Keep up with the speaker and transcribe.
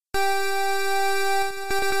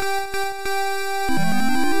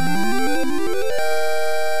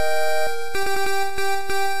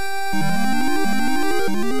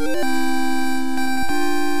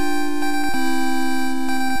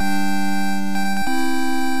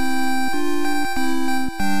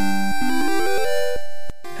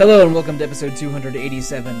Hello and welcome to episode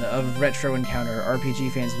 287 of Retro Encounter,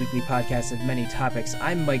 RPG Fans' weekly podcast of many topics.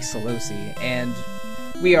 I'm Mike Solosi, and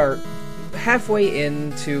we are halfway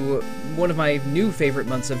into one of my new favorite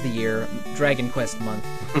months of the year, Dragon Quest month.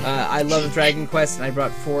 I love Dragon Quest, and I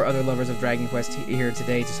brought four other lovers of Dragon Quest here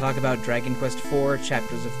today to talk about Dragon Quest IV,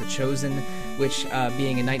 Chapters of the Chosen, which,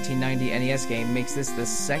 being a 1990 NES game, makes this the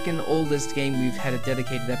second oldest game we've had a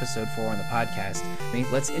dedicated episode for on the podcast.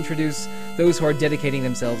 Let's introduce those who are dedicating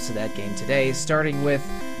themselves to that game today, starting with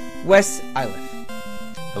Wes Iliff.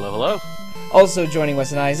 Hello, hello. Also joining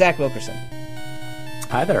Wes and I, Zach Wilkerson.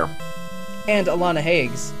 Hi there. And Alana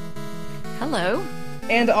Higgs. Hello.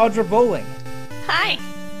 And Audra Bowling. Hi.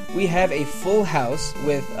 We have a full house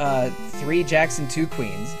with 3 jacks and 2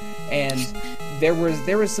 queens, and there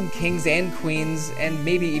was some kings and queens, and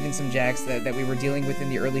maybe even some jacks that we were dealing with in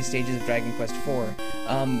the early stages of Dragon Quest IV.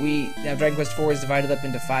 Now Dragon Quest IV is divided up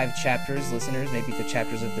into 5 chapters, listeners. Maybe the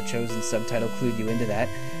Chapters of the Chosen subtitle clued you into that.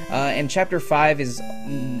 And Chapter 5 is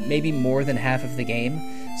maybe more than half of the game,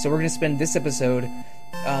 so we're going to spend this episode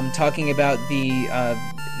talking about the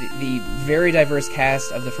very diverse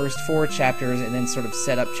cast of the first 4 chapters, and then sort of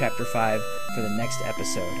set up Chapter 5 for the next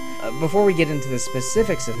episode. Before we get into the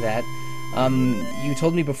specifics of that, you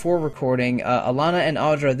told me before recording, Alana and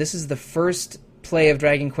Audra, this is the first play of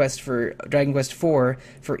Dragon Quest IV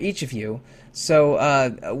for each of you.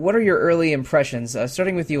 So, what are your early impressions?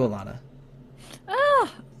 Starting with you, Alana.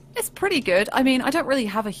 It's pretty good. I mean, I don't really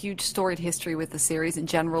have a huge storied history with the series in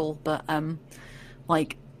general, but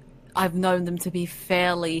I've known them to be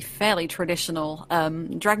fairly traditional.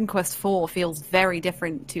 Dragon Quest IV feels very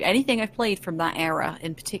different to anything I've played from that era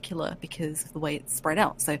in particular because of the way it's spread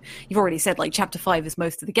out. So you've already said, Chapter 5 is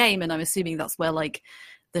most of the game, and I'm assuming that's where,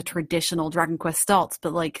 the traditional Dragon Quest starts,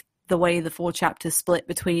 but, the way the 4 chapters split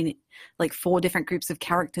between, 4 different groups of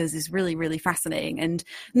characters is really, really fascinating. And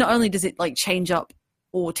not only does it, change up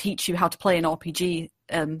or teach you how to play an RPG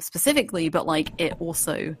specifically, but, it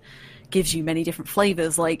also gives you many different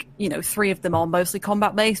flavors. 3 of them are mostly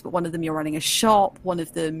combat based, but one of them you're running a shop, one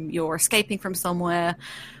of them you're escaping from somewhere,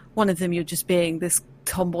 one of them you're just being this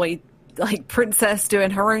tomboy princess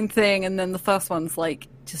doing her own thing, and then the first one's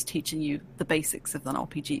just teaching you the basics of an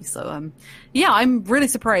RPG. So I'm really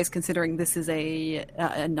surprised considering this is a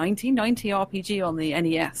 1990 RPG on the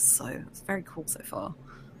NES, so it's very cool so far.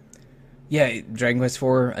 Yeah, Dragon Quest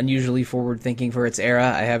IV, unusually forward-thinking for its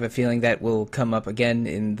era. I have a feeling that will come up again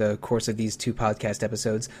in the course of these 2 podcast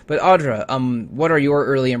episodes. But Audra, what are your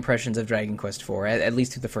early impressions of Dragon Quest IV, at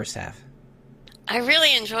least through the first half? I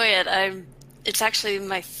really enjoy it. It's actually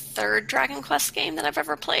my 3rd Dragon Quest game that I've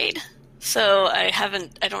ever played, so I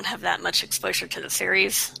don't have that much exposure to the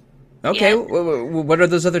series. Okay, what are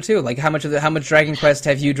those other 2? How much Dragon Quest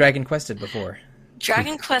have you Dragon Quested before?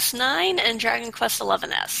 Dragon Quest IX and Dragon Quest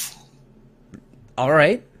XI's. All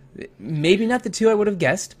right, maybe not the 2 I would have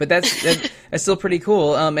guessed, but that's still pretty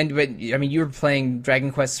cool. But you were playing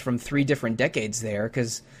Dragon Quests from 3 different decades there,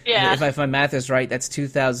 because if my math is right, that's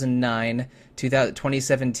 2009,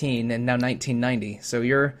 2017, and now 1990. So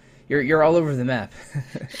you're all over the map.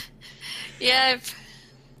 Yeah,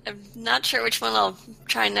 I'm not sure which one I'll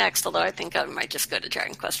try next. Although I think I might just go to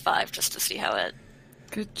Dragon Quest V just to see how it.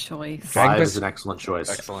 Good choice. 5 is an excellent choice.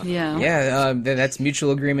 Excellent. Yeah. Yeah, that's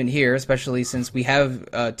mutual agreement here, especially since we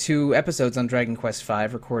have 2 episodes on Dragon Quest V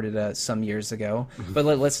recorded some years ago. Mm-hmm. But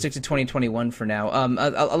let's stick to 2021 for now.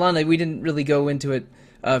 Alana, we didn't really go into it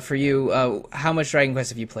for you. How much Dragon Quest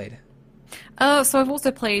have you played? So I've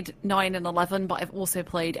also played 9 and 11, but I've also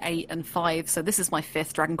played 8 and 5, so this is my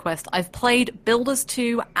 5th Dragon Quest. I've played Builders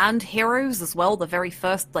 2 and Heroes as well, the very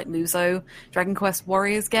first, Muso Dragon Quest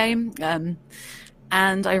Warriors game.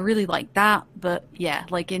 And I really like that, but yeah,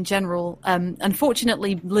 in general,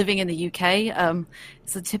 unfortunately, living in the UK,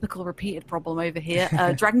 it's a typical repeated problem over here.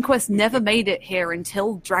 Dragon Quest never made it here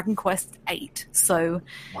until Dragon Quest VIII, so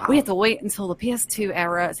we had to wait until the PS2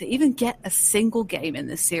 era to even get a single game in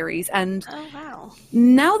this series, and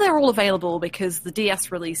now they're all available because the DS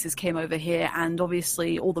releases came over here, and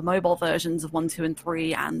obviously all the mobile versions of 1, 2, and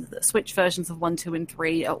 3, and the Switch versions of 1, 2, and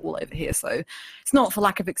 3 are all over here, so it's not for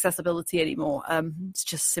lack of accessibility anymore. It's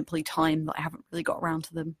just simply time that I haven't really got around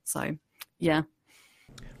to them. So, yeah.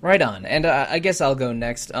 Right on. And I guess I'll go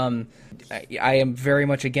next. I am very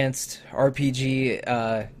much against RPG,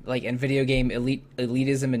 and video game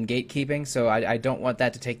elitism and gatekeeping, so I don't want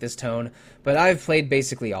that to take this tone. But I've played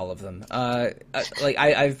basically all of them.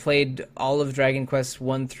 I've played all of Dragon Quest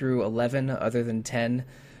 1 through 11, other than 10.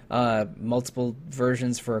 Multiple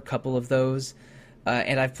versions for a couple of those.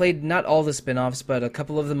 And I've played not all the spin-offs, but a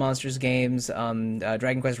couple of the Monsters games,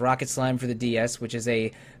 Dragon Quest Rocket Slime for the DS, which is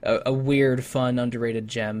a weird, fun, underrated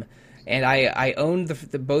gem. And I owned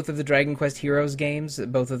both of the Dragon Quest Heroes games,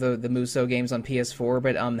 both of the Musou games on PS4,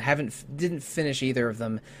 but didn't finish either of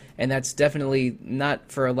them. And that's definitely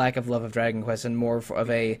not for a lack of love of Dragon Quest, and more of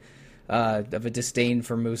a disdain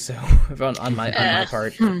for Musou on my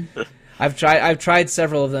part. I've tried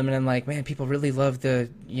several of them, and I'm like, man, people really love the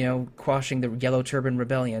quashing the Yellow Turban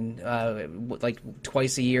Rebellion like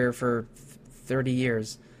twice a year for 30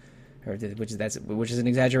 years, which is an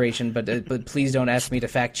exaggeration, but please don't ask me to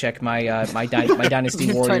fact check my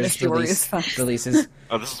Dynasty Warriors releases.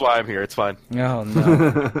 Oh, this is why I'm here. It's fine. Oh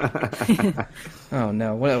no! Oh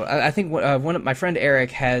no! Well, I think one of my friend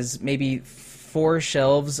Eric has maybe 4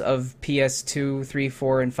 shelves of PS2, 3,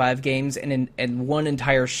 4, and 5 games, and one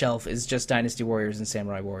entire shelf is just Dynasty Warriors and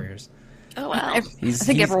Samurai Warriors. Oh wow! I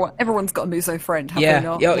think everyone's got a Musou friend. Have yeah, they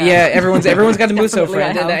not? yeah. Everyone's got a Musou Definitely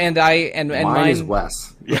friend, I have. and Mine mine is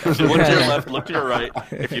Wes. Yeah, look to your left, look to your right.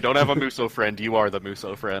 If you don't have a Musou friend, you are the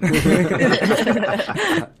Musou friend.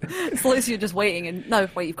 So you're just waiting, and no,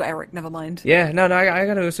 wait, you've got Eric. Never mind. Yeah, no, I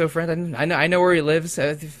got a Musou friend. I know where he lives.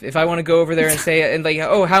 If I want to go over there and say, and like,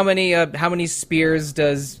 oh, how many spears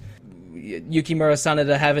does Yukimura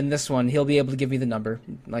Sanada have in this one? He'll be able to give me the number.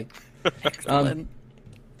 Like, Excellent.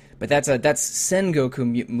 But that's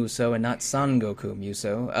Sengoku Musou and not Sangoku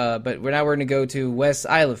Musou. But we're going to go to Wes,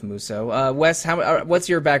 Isle of Musou. Wes, what's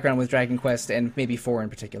your background with Dragon Quest and maybe 4 in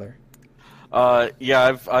particular?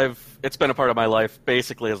 Yeah, it's been a part of my life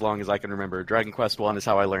basically as long as I can remember. Dragon Quest 1 is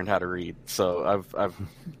how I learned how to read, so I've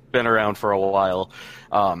been around for a while.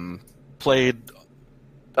 Played,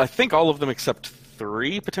 I think, all of them except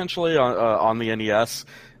 3 potentially on the NES.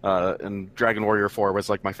 And Dragon Warrior 4 was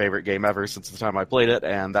like my favorite game ever since the time I played it,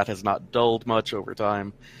 and that has not dulled much over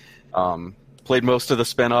time. Played most of the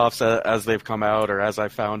spin-offs as they've come out, or as I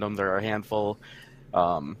found them. There are a handful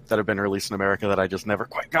that have been released in America that I just never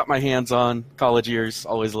quite got my hands on. College years,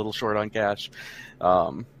 always a little short on cash.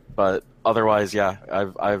 But otherwise, yeah,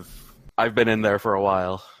 I've been in there for a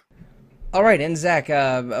while. All right, and Zach,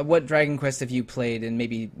 what Dragon Quest have you played, and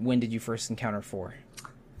maybe when did you first encounter 4?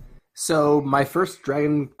 So my first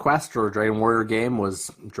Dragon Quest or Dragon Warrior game was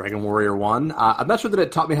Dragon Warrior 1. I'm not sure that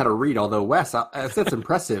it taught me how to read, although Wes, that's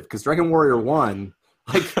impressive, because Dragon Warrior 1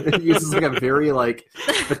 uses like a very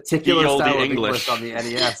particular style of English on the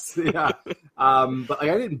NES. Yeah, but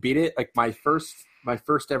I didn't beat it. Like my first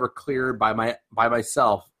ever clear by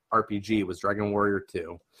myself RPG was Dragon Warrior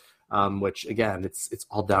 2. Which again, it's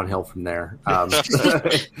all downhill from there.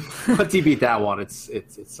 Once you beat that one, it's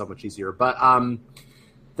so much easier. But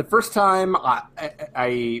the first time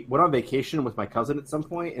I went on vacation with my cousin at some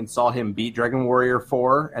point and saw him beat Dragon Warrior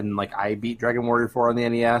 4, and I beat Dragon Warrior 4 on the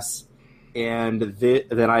NES, and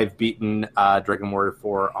then I've beaten Dragon Warrior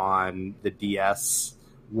 4 on the DS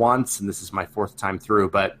once, and this is my 4th time through.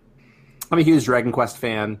 But I'm a huge Dragon Quest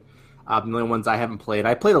fan. The only ones I haven't played,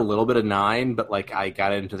 I played a little bit of 9, but I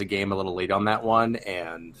got into the game a little late on that one,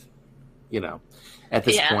 and at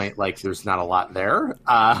this point, there's not a lot there.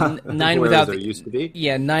 9 without there used to be.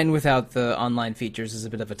 Yeah, 9 without the online features is a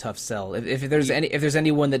bit of a tough sell. If there's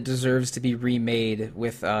anyone that deserves to be remade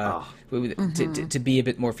with to be a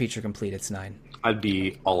bit more feature complete, it's 9. I'd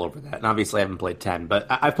be all over that. And obviously, I haven't played 10, but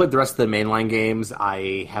I've played the rest of the mainline games.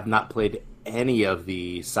 I have not played any of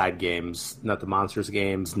the side games, not the Monsters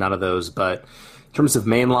games, none of those. But in terms of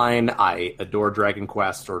mainline, I adore Dragon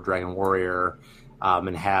Quest or Dragon Warrior,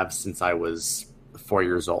 and have since I was 4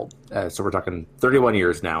 years old. So we're talking 31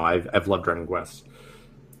 years now. I've loved Dragon Quest.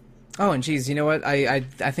 Oh, and geez, you know what? I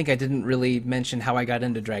think I didn't really mention how I got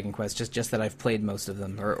into Dragon Quest, just that I've played most of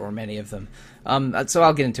them, or many of them. So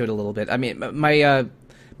I'll get into it a little bit. I mean,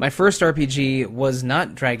 my first RPG was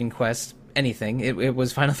not Dragon Quest anything. It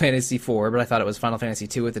was Final Fantasy IV, but I thought it was Final Fantasy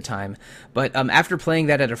II at the time. But after playing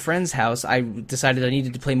that at a friend's house, I decided I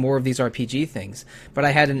needed to play more of these RPG things. But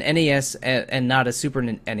I had an NES and not a Super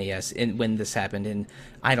NES when this happened in,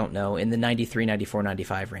 I don't know, in the 93, 94,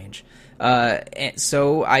 95 range.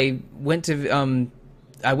 So I went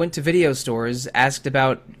to video stores, asked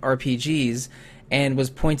about RPGs, and was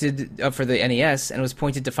pointed for the NES, and was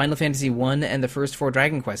pointed to Final Fantasy I and the first 4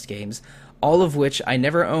 Dragon Quest games, all of which I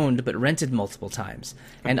never owned but rented multiple times.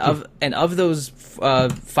 And of those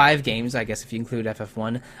 5 games, I guess if you include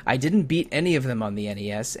FF1, I didn't beat any of them on the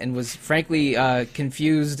NES, and was frankly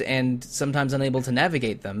confused and sometimes unable to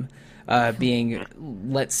navigate them, being,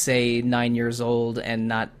 let's say, 9 years old and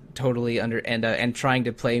not totally and trying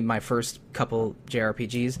to play my first couple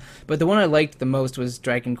JRPGs. But the one I liked the most was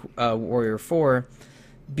Dragon Warrior 4,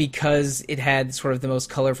 because it had sort of the most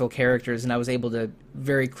colorful characters, and I was able to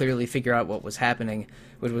very clearly figure out what was happening,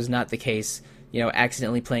 which was not the case,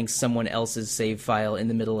 accidentally playing someone else's save file in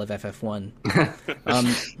the middle of FF1.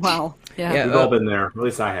 Wow. Yeah. We've all been there. At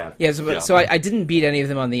least I have. Yeah, so I didn't beat any of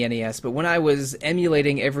them on the NES, but when I was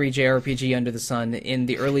emulating every JRPG under the sun in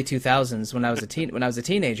the early 2000s, when I was a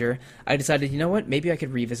teenager, I decided, you know what, maybe I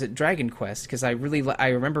could revisit Dragon Quest, because I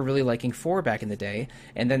remember really liking 4 back in the day,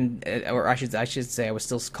 and then, or I should say, I was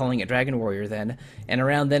still calling it Dragon Warrior then, and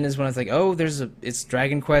around then is when I was like, oh, it's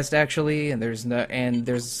Dragon Quest actually, and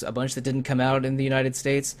there's a bunch that didn't come out in the United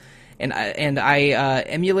States. And I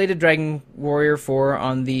emulated Dragon Warrior 4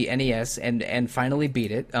 on the NES and finally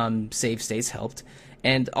beat it. Save states helped.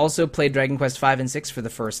 And also played Dragon Quest 5 and 6 for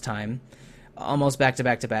the first time, almost back to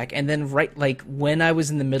back to back. And then when I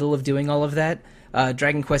was in the middle of doing all of that,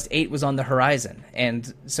 Dragon Quest 8 was on the horizon.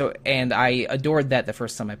 And I adored that the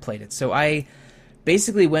first time I played it. So I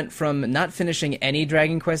basically went from not finishing any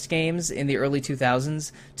Dragon Quest games in the early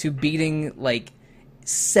 2000s to beating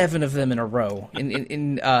 7 of them in a row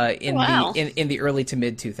in Wow. the early to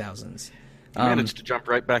mid 2000s. You managed to jump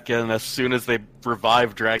right back in as soon as they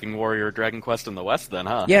revived Dragon Warrior or Dragon Quest in the West then,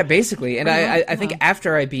 huh? Yeah, basically. And I think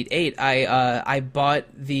after I beat 8, I bought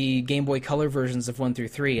the Game Boy Color versions of 1 through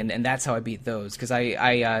 3, and that's how I beat those, because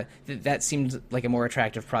that seemed like a more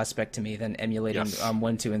attractive prospect to me than emulating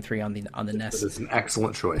 1, 2, and 3 on the NES. It's an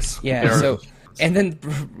excellent choice. Yeah, so... And then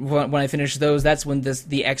when I finished those, that's when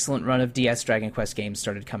the excellent run of DS Dragon Quest games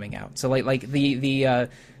started coming out. So like the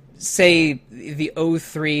say the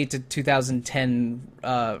 03 to 2010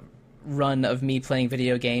 run of me playing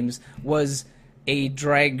video games was a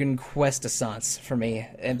Dragon Quest essence for me,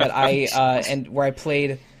 and that and where I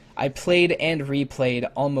played and replayed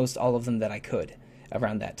almost all of them that I could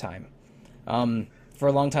around that time. For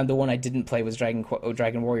a long time, the one I didn't play was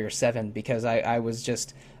Dragon Warrior 7, because I was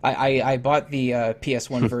just... I bought the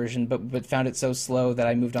PS1 version, but found it so slow that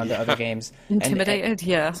I moved on to other games. Intimidated,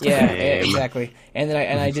 yeah. Yeah, exactly. And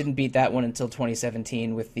then I didn't beat that one until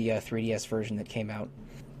 2017 with the 3DS version that came out.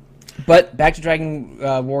 But back to Dragon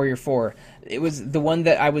Warrior 4. It was the one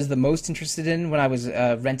that I was the most interested in when I was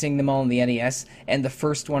renting them all in the NES, and the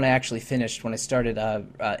first one I actually finished when I started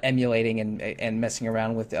emulating and messing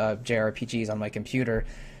around with JRPGs on my computer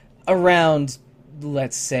around,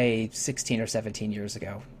 let's say, 16 or 17 years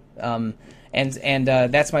ago. And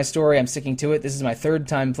that's my story. I'm sticking to it. This is my third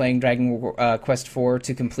time playing Dragon Quest IV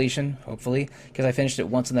to completion, hopefully, because I finished it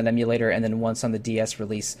once on that emulator and then once on the DS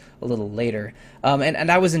release a little later.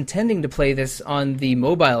 And I was intending to play this on the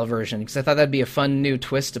mobile version because I thought that'd be a fun new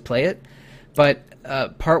twist to play it. But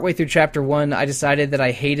partway through Chapter 1, I decided that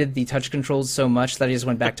I hated the touch controls so much that I just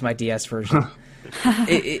went back to my DS version.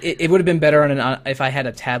 It would have been better if I had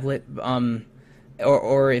a tablet,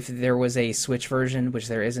 or if there was a Switch version, which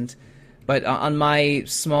there isn't. But on my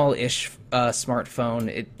small-ish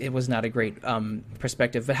smartphone, it was not a great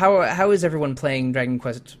perspective. But how is everyone playing Dragon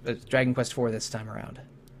Quest IV this time around?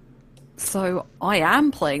 So I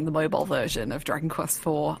am playing the mobile version of Dragon Quest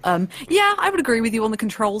IV. Yeah, I would agree with you on the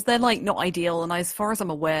controls. They're not ideal, and as far as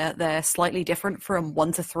I'm aware, they're slightly different from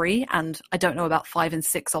 1 to 3, and I don't know about 5 and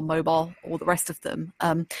 6 on mobile or the rest of them.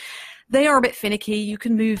 They are a bit finicky. You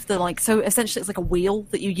can move so essentially it's like a wheel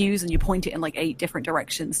that you use and you point it in 8 different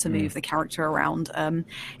directions to move the character around.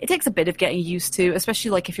 It takes a bit of getting used to,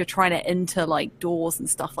 especially if you're trying to enter doors and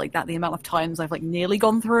stuff like that. The amount of times I've nearly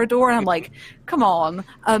gone through a door and I'm like, come on.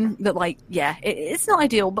 But yeah, it's not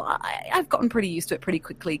ideal, but I've gotten pretty used to it pretty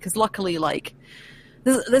quickly because luckily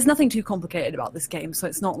there's nothing too complicated about this game, so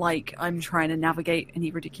it's not like I'm trying to navigate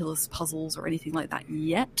any ridiculous puzzles or anything like that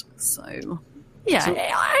yet. So... yeah,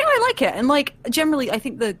 I like it. And generally, I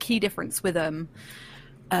think the key difference with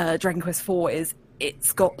Dragon Quest IV is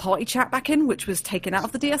it's got party chat back in, which was taken out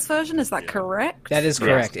of the DS version. Is that correct? That is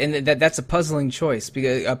correct. Yes. And that's a puzzling choice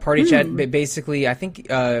because party chat basically, I think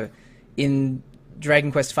in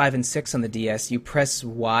Dragon Quest V and 6 on the DS, you press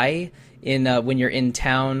Y in when you're in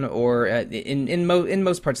town or in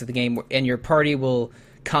most parts of the game, and your party will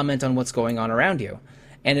comment on what's going on around you.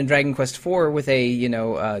 And in Dragon Quest IV, with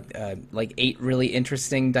 8 really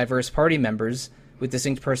interesting, diverse party members with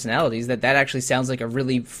distinct personalities, that actually sounds like a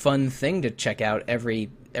really fun thing to check out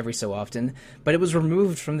every so often. But it was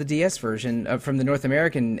removed from the DS version, from the North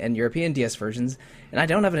American and European DS versions, and I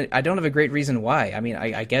don't have a great reason why. I mean,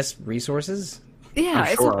 I guess resources. Yeah,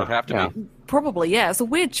 I'm sure it'll have to be. Probably, yeah. It's a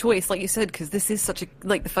weird choice, like you said, because this is such a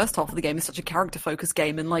the first half of the game is such a character-focused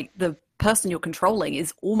game, and the person you're controlling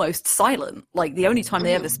is almost silent. The only time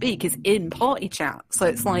they ever speak is in party chat. So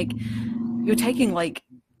it's you're taking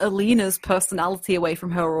Alina's personality away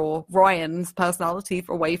from her or Ryan's personality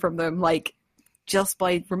away from them, just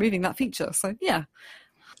by removing that feature. So yeah.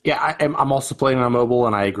 Yeah, I'm also playing on mobile,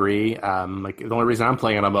 and I agree. Like the only reason I'm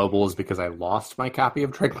playing it on mobile is because I lost my copy of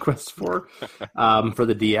Dragon Quest IV for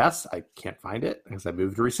the DS. I can't find it because I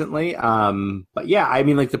moved recently. But yeah, I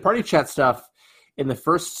mean, like the party chat stuff in the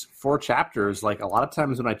first 4 chapters, like a lot of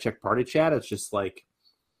times when I check party chat, it's just like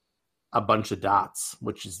a bunch of dots,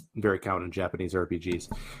 which is very common in Japanese RPGs.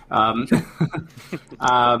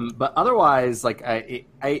 But otherwise, like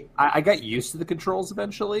I got used to the controls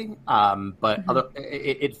eventually. But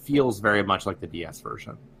it feels very much like the DS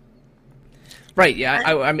version. Right. Yeah.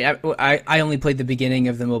 I mean, I only played the beginning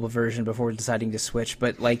of the mobile version before deciding to switch.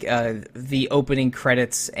 But like the opening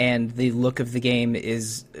credits and the look of the game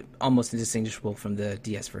is almost indistinguishable from the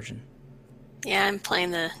DS version. Yeah, I'm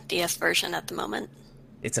playing the DS version at the moment.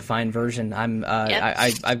 It's a fine version. Yep.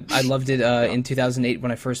 I loved it in 2008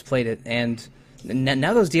 when I first played it, and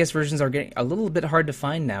now those DS versions are getting a little bit hard to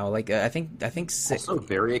find now. Like I think Also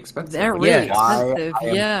very expensive. They're really expensive. I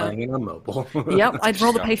am playing it on mobile. Yep, I'd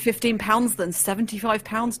rather pay £15 than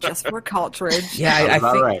 £75 just for a cartridge. Yeah,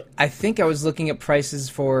 right. I think I was looking at prices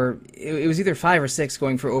for it was either 5 or 6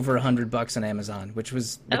 going for over $100 on Amazon, which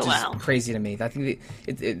is crazy to me. I think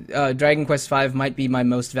Dragon Quest V might be my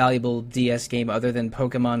most valuable DS game, other than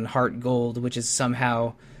Pokemon Heart Gold, which is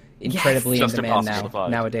somehow incredibly in demand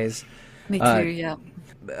nowadays. Me too. Yeah.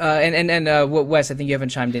 Wes, I think you haven't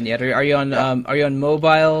chimed in yet. Are you on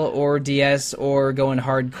mobile or DS or going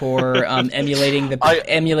hardcore, emulating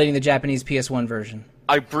the Japanese PS1 version?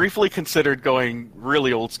 I briefly considered going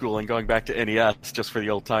really old school and going back to NES just for the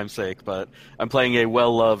old time's sake, but I'm playing a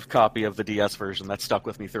well-loved copy of the DS version that stuck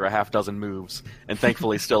with me through a half dozen moves, and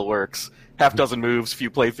thankfully still works. Half dozen moves, few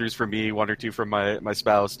playthroughs from me, 1 or 2 from my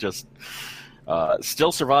spouse, just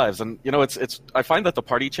still survives. And you know, it's I find that the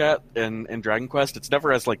party chat in Dragon Quest, it's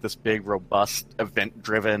never as like this big, robust,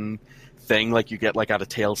 event-driven thing like you get like out of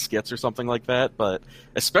Tales skits or something like that, but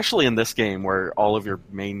especially in this game where all of your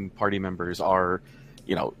main party members are,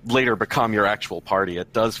 you know, later become your actual party,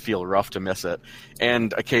 it does feel rough to miss it.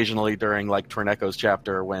 And occasionally during like Torneco's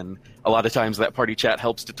chapter, when a lot of times that party chat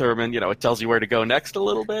helps determine, you know, it tells you where to go next a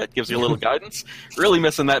little bit, gives you a little guidance. Really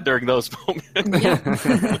missing that during those moments.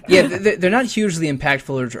 Yeah, they're not hugely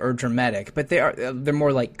impactful or dramatic, but they're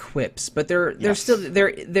more like quips. But they're still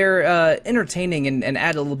entertaining and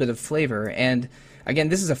add a little bit of flavor. And again,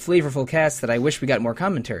 this is a flavorful cast that I wish we got more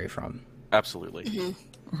commentary from. Absolutely.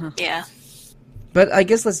 Mm-hmm. Yeah. But I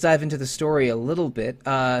guess let's dive into the story a little bit.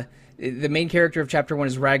 The main character of Chapter 1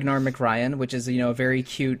 is Ragnar McRyan, which is, you know, a very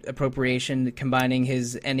cute appropriation combining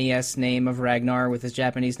his NES name of Ragnar with his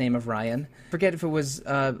Japanese name of Ryan. Forget if it was,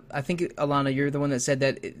 I think, Alana, you're the one that said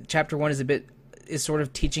that Chapter 1 is sort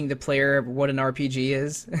of teaching the player what an RPG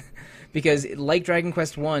is. Because like Dragon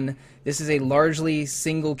Quest I, this is a largely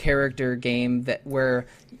single-character game where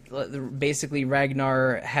basically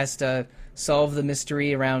Ragnar has to solve the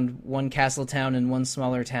mystery around one castle town and one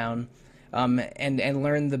smaller town, and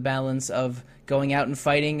learn the balance of going out and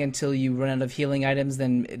fighting until you run out of healing items,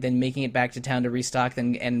 then making it back to town to restock,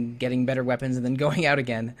 and getting better weapons, and then going out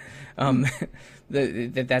again.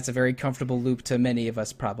 That's a very comfortable loop to many of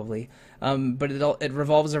us, probably. But it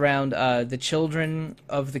revolves around the children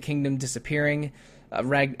of the kingdom disappearing,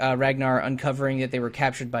 Ragnar uncovering that they were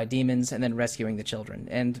captured by demons, and then rescuing the children.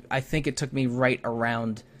 And I think it took me right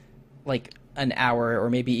around like an hour or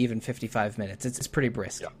maybe even 55 minutes. It's pretty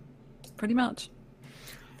brisk. Yeah. Pretty much.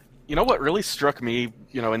 You know what really struck me,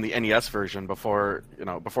 you know, in the NES version before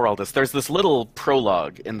all this, there's this little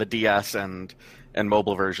prologue in the DS and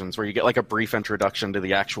mobile versions where you get like a brief introduction to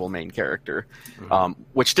the actual main character,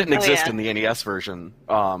 which didn't exist in the NES version.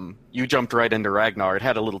 You jumped right into Ragnar. It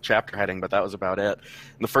had a little chapter heading, but that was about it.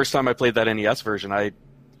 And the first time I played that NES version, I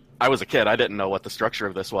was a kid. I didn't know what the structure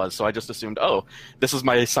of this was, so I just assumed, oh, this is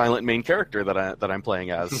my silent main character that I'm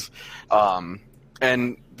playing as.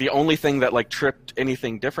 And the only thing that like tripped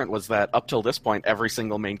anything different was that up till this point, every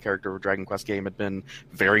single main character of a Dragon Quest game had been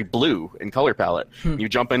very blue in color palette. You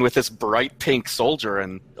jump in with this bright pink soldier,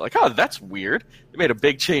 and like, oh, that's weird. They made a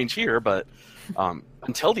big change here, but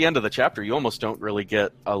until the end of the chapter, you almost don't really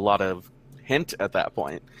get a lot of hint at that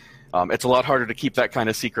point. It's a lot harder to keep that kind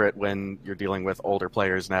of secret when you're dealing with older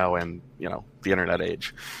players now and, you know, the internet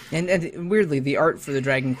age. And weirdly, the art for the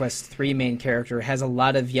Dragon Quest III main character has a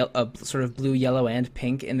lot of sort of blue, yellow, and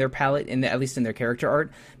pink in their palette, at least in their character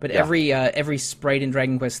art. But every sprite in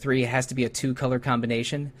Dragon Quest III has to be a 2-color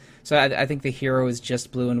combination. So I think the hero is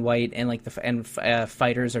just blue and white, and like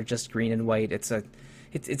fighters are just green and white. It's a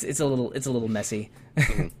little messy.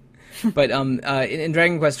 But in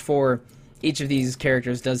Dragon Quest IV, each of these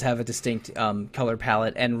characters does have a distinct color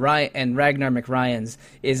palette, and Ragnar McRyan's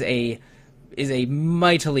is a a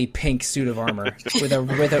mightily pink suit of armor with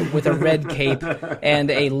a red cape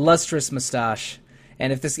and a lustrous mustache.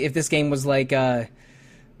 And if this game was like Mario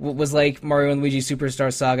and Luigi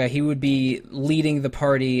Superstar Saga, he would be leading the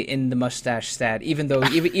party in the mustache stat. Even though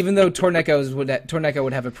Torneko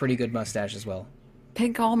would have a pretty good mustache as well.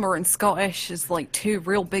 Pink armor and Scottish is like two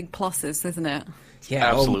real big pluses, isn't it?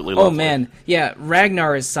 Yeah, absolutely. Oh man, yeah.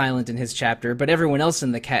 Ragnar is silent in his chapter, but everyone else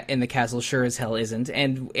in the castle sure as hell isn't.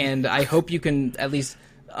 And I hope you can at least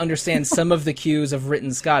understand some of the cues of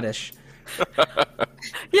written Scottish.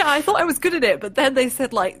 Yeah, I thought I was good at it, but then they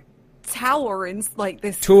said like tower in like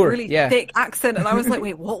this Tour, really yeah. thick accent, and I was like,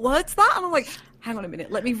 wait, what word's that? And I'm like, hang on a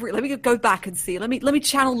minute, let me go back and see. Let me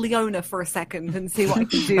channel Leona for a second and see what I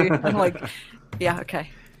can do. I'm like, yeah,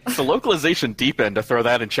 okay. So localization deepened to throw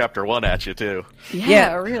that in Chapter 1 at you, too.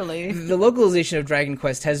 Yeah, really. The localization of Dragon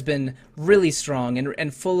Quest has been really strong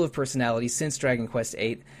and full of personality since Dragon Quest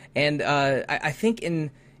VIII. And I think in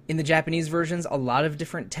the Japanese versions, a lot of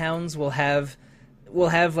different towns will have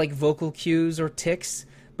like vocal cues or tics,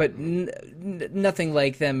 but nothing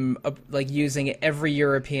like them like using every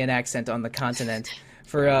European accent on the continent.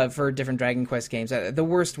 For different Dragon Quest games. The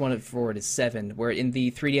worst one for it is 7, where in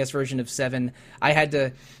the 3DS version of 7, I had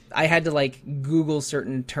to like Google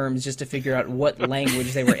certain terms just to figure out what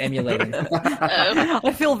language they were emulating.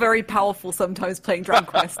 I feel very powerful sometimes playing Dragon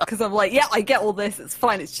Quest because I'm like, yeah, I get all this. It's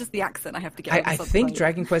fine. It's just the accent I have to get. I think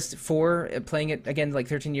Dragon Quest 4, playing it again like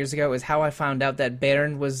 13 years ago, is how I found out that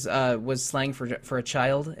Bairn was slang for a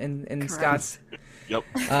child in Scots. Yep.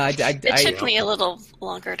 It took me a little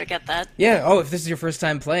longer to get that. Yeah. Oh, if this is your first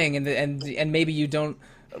time playing, and maybe you don't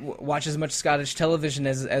watch as much Scottish television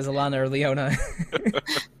as Alana or Leona.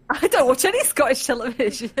 I don't watch any Scottish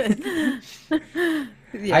television.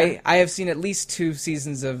 Yeah. I have seen at least 2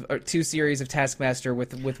 series of Taskmaster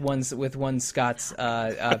with one Scots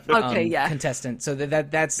contestant. So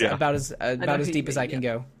that's about as deep as I can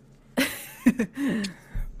go.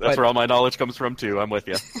 That's where all my knowledge comes from, too. I'm with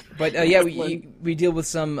you. But we deal with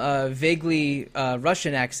some vaguely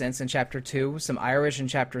Russian accents in Chapter 2, some Irish in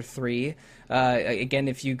Chapter 3. Again,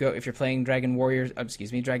 if you're playing Dragon Quest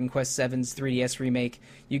VII's 3DS remake,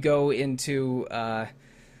 you go into a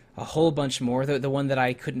whole bunch more. The one that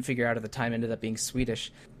I couldn't figure out at the time ended up being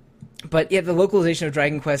Swedish. But yeah, the localization of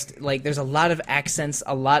Dragon Quest, like, there's a lot of accents,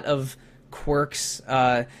 a lot of quirks.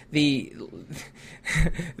 They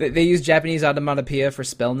use Japanese onomatopoeia for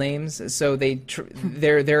spell names, so the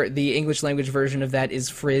English language version of that is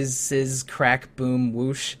frizz, sizz, crack, boom,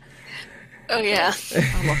 whoosh. Oh yeah,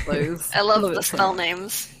 I love those. I love the spell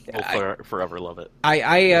names. We'll forever love it.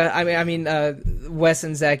 I mean, Wes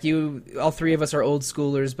and Zach, all three of us are old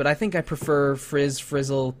schoolers, but I think I prefer frizz,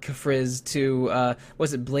 frizzle, kafrizz to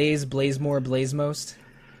was it Blaze, Blazemore, Blazemost?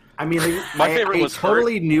 I mean, my favorite was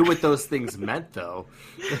totally knew what those things meant, though.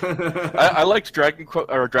 I liked Dragon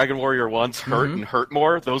Warrior 1's Hurt and Hurt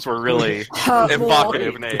More. Those were really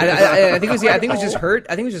evocative names. I think it was just Hurt.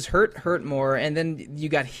 I think it was just Hurt More, and then you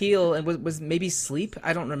got Heal, and was maybe Sleep.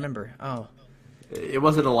 I don't remember. Oh, it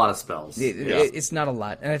wasn't a lot of spells. It's not a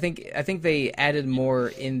lot, and I think they added more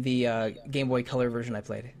in the Game Boy Color version I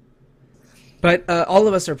played. But all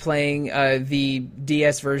of us are playing the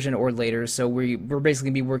DS version or later, so we're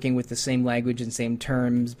basically going to be working with the same language and same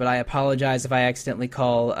terms, but I apologize if I accidentally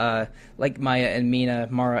call, like Maya and Mina,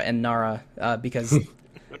 Mara and Nara, because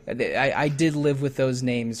I did live with those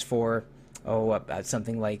names for,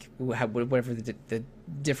 something like, whatever the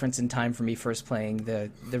difference in time for me first playing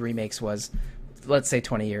the remakes was, let's say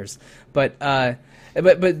 20 years. But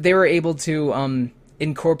they were able to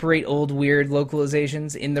incorporate old weird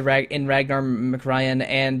localizations in Ragnar McRyan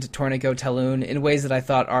and Torneko Talun in ways that I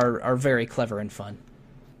thought are very clever and fun.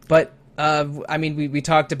 But I mean, we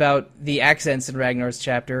talked about the accents in Ragnar's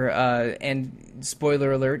chapter, and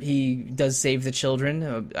spoiler alert, he does save the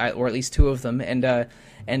children, or at least 2 of them,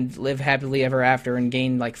 and live happily ever after and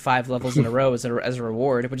gain like 5 levels in a row as a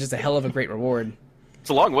reward, which is a hell of a great reward. It's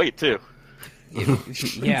a long wait too.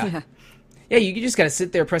 Yeah. Yeah, you just got to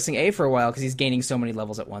sit there pressing A for a while because he's gaining so many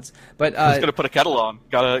levels at once. But he's gonna put a kettle on.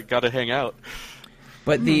 Gotta hang out.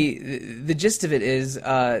 But the gist of it is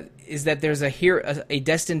that there's a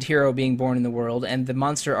destined hero being born in the world, and the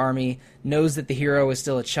monster army knows that the hero is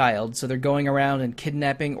still a child, so they're going around and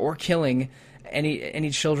kidnapping or killing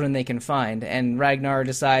any children they can find. And Ragnar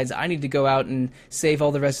decides, I need to go out and save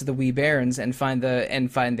all the rest of the wee bairns and find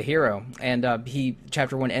the hero. And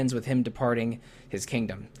chapter 1 ends with him departing his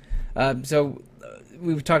kingdom. So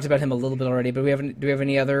we've talked about him a little bit already, but do we have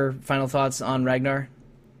any other final thoughts on Ragnar?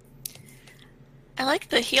 I like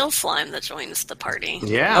the heel slime that joins the party.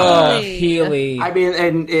 Yeah. Oh, Healy. Healy. I mean,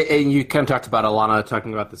 and you kind of talked about Alana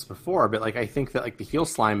talking about this before, but like I think that like the heel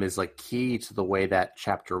slime is like key to the way that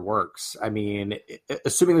chapter works. I mean,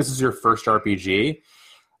 assuming this is your first RPG,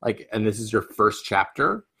 like, and this is your first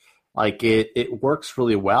chapter, like it works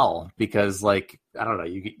really well because like I don't know,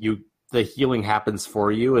 you the healing happens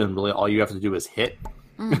for you, and really all you have to do is hit.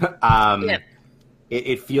 Yeah.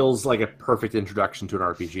 It feels like a perfect introduction to an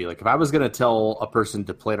RPG. Like if I was going to tell a person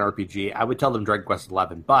to play an RPG, I would tell them Dragon Quest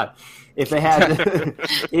XI. But if they had,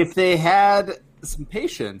 if they had some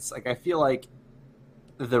patience, like I feel like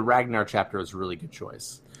the Ragnar chapter is a really good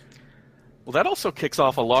choice. Well, that also kicks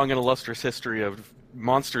off a long and illustrious history of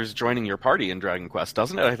monsters joining your party in Dragon Quest,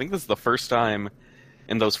 doesn't it? I think this is the first time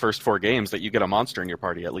in those first 4 games that you get a monster in your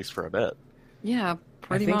party, at least for a bit. Yeah,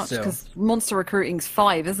 pretty think much, so. because monster recruiting's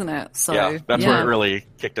 5, isn't it? So Yeah, that's where it really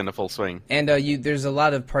kicked into full swing. And there's a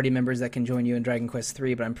lot of party members that can join you in Dragon Quest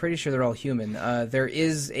III, but I'm pretty sure they're all human. There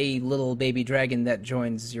is a little baby dragon that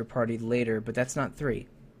joins your party later, but that's not 3.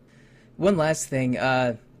 One last thing,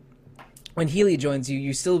 when Healy joins you,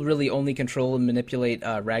 you still really only control and manipulate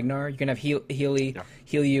Ragnar. You can have Healy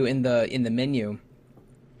heal you in the menu,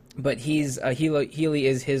 but Healy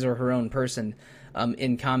is his or her own person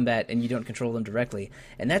in combat, and you don't control them directly.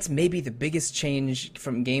 And that's maybe the biggest change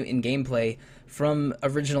from gameplay from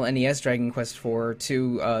original NES Dragon Quest IV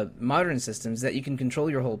to modern systems, that you can control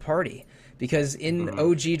your whole party. Because in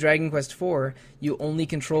OG Dragon Quest IV, you only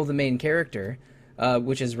control the main character,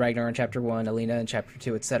 which is Ragnar in Chapter 1, Alina in Chapter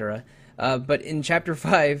 2, etc. But in Chapter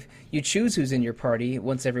 5, you choose who's in your party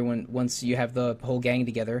once you have the whole gang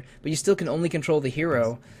together. But you still can only control the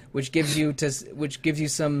hero, which gives you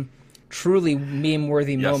some truly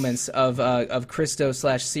meme-worthy moments of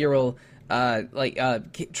Christo/Cyril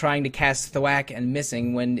trying to cast Thwack and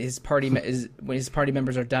missing when his party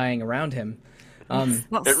members are dying around him.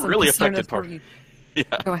 It really affected party. Yeah.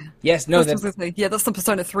 Go ahead. Yes, no, that's some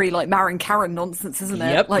Persona 3 like Marin Karen nonsense, isn't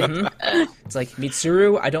it? Yep. Like, It's like,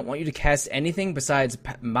 Mitsuru, I don't want you to cast anything besides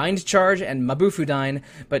Mind Charge and Mabufudine,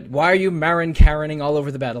 but why are you Marin Karening all over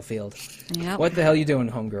the battlefield? Yep. What the hell are you doing,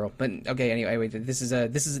 homegirl? But okay, anyway,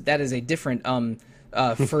 that is a different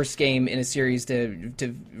first game in a series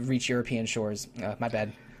to reach European shores. My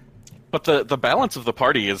bad. But the balance of the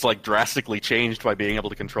party is like drastically changed by being able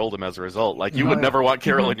to control them as a result. Like you would never want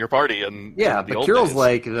Kirill in your party, and Yeah, the but old Kirill's days.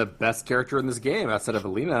 like the best character in this game outside of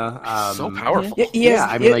Alina. So powerful.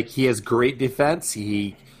 I mean, like he has great defense.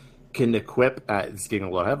 He can equip. It's getting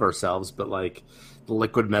a little ahead of ourselves, but like the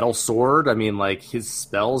liquid metal sword. I mean, like his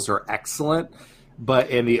spells are excellent.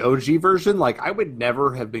 But in the OG version, like I would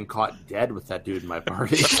never have been caught dead with that dude in my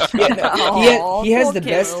party. He has poor the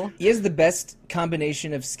best. Kirill. He has the best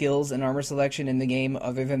combination of skills and armor selection in the game,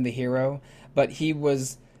 other than the hero. But he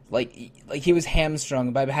was he was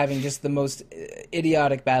hamstrung by having just the most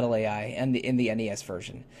idiotic battle AI in the NES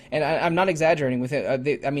version. And I'm not exaggerating with it.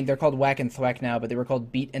 They're called Whack and Thwack now, but they were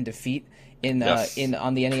called Beat and Defeat on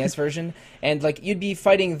the NES version. And like you'd be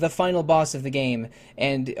fighting the final boss of the game,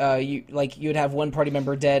 and you'd have one party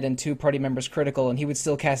member dead and 2 party members critical, and he would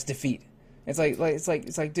still cast Defeat. It's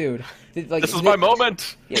like, dude, This is my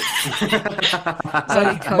moment. It's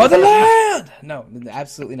like, Motherland! No,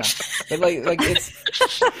 absolutely not. But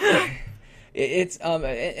it's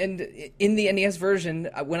and in the NES version,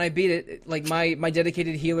 when I beat it, like my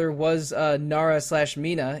dedicated healer was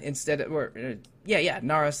Nara/Mina instead of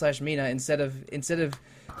Nara/Mina instead of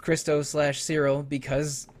Christo/Cyril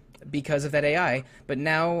because of that AI. But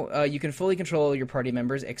now you can fully control your party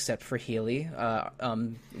members except for Healy.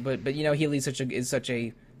 But Healy is such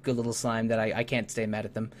a good little slime that I can't stay mad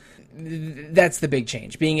at them. That's the big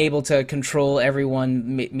change. Being able to control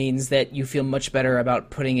everyone means that you feel much better about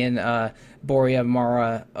putting in Boria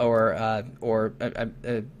Mara or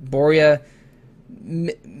Boria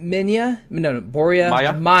Boria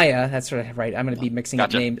Maya. That's right. I'm going to be mixing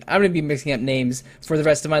up names. I'm going to be mixing up names for the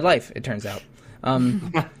rest of my life, it turns out.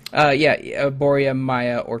 Boria,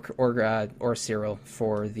 Maya, or Cyril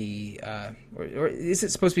for the. Or is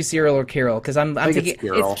it supposed to be Cyril or Kirill? Because I'm thinking it's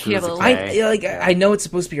Kirill. I know it's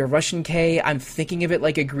supposed to be a Russian K. I'm thinking of it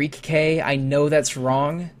like a Greek K. I know that's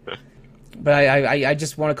wrong, but I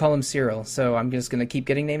just want to call him Cyril. So I'm just gonna keep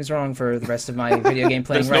getting names wrong for the rest of my video game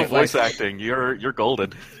playing. There's no voice acting. You're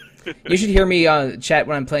golden. You should hear me chat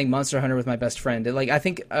when I'm playing Monster Hunter with my best friend. I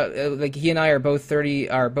think he and I are both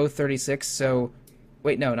 36. So,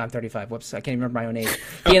 wait, no, I'm 35. Whoops, I can't even remember my own age.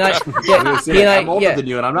 He and I, I'm older than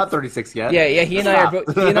you, and I'm not 36 yet. Yeah. He and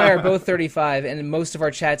I are both 35, and most of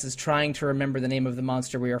our chats is trying to remember the name of the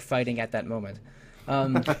monster we are fighting at that moment.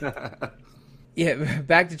 Yeah,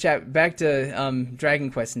 back to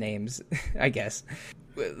Dragon Quest names, I guess.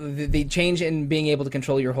 The change in being able to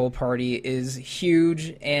control your whole party is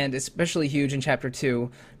huge, and especially huge in Chapter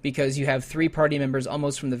 2, because you have 3 party members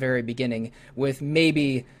almost from the very beginning, with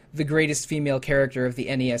maybe the greatest female character of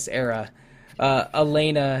the NES era,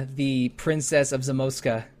 Elena, the Princess of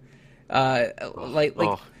Zamoska.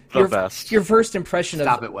 Best. Your first impression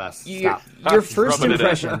Stop it, Wes. Stop. Your first Rubbing it in.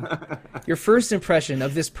 impression. Your first impression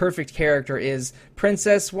of this perfect character is,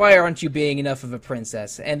 Princess, why aren't you being enough of a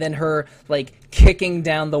princess? And then her kicking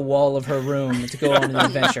down the wall of her room to go on an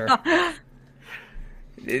adventure.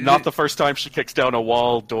 Not the first time she kicks down a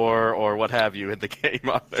wall, door, or what have you in the game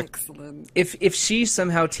either. Excellent. If she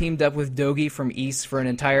somehow teamed up with Dogi from Ys for an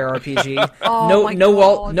entire RPG, Oh my no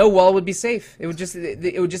God. wall would be safe. It would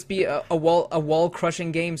just be a wall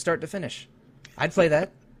crushing game start to finish. I'd play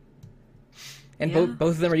that. And Yeah.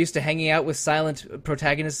 both of them are used to hanging out with silent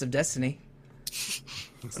protagonists of Destiny.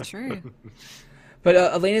 It's true. But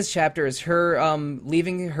Elena's chapter is her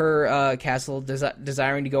leaving her castle,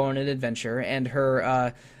 desiring to go on an adventure, and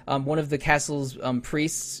her one of the castle's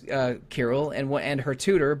priests, Kirill, and her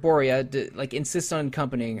tutor, Boria, insist on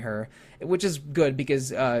accompanying her, which is good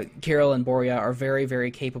because Kirill and Boria are very,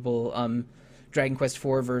 very capable Dragon Quest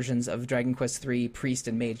IV versions of Dragon Quest III priest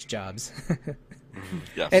and mage jobs.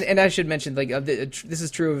 Yes. And I should mention, this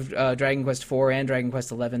is true of Dragon Quest IV and Dragon Quest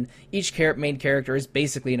XI. Each main character is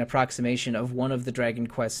basically an approximation of one of the Dragon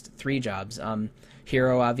Quest III jobs.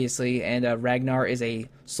 Hero, obviously, and Ragnar is a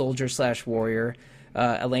soldier/warrior.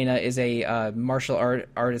 Elena is a martial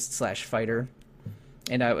artist/fighter.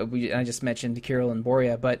 And I just mentioned Kirill and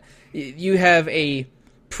Boria, but you have a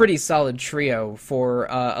pretty solid trio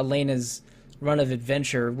for Elena's run of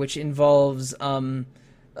adventure, which involves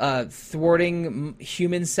thwarting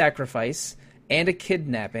human sacrifice and a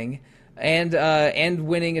kidnapping, and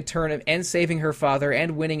winning a tournament, and saving her father,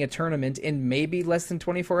 and winning a tournament in maybe less than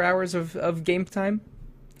 24 hours of game time.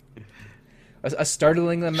 A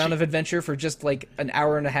startling amount of adventure for just an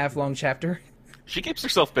hour and a half long chapter. She keeps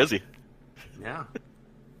herself busy. Yeah.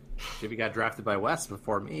 Maybe got drafted by Wes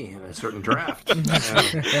before me in a certain draft.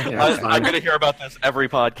 I'm going to hear about this every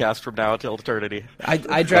podcast from now until eternity.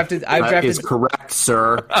 I drafted. That is correct,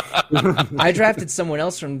 sir. I drafted someone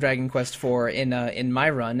else from Dragon Quest IV in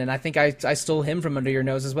my run, and I think I stole him from under your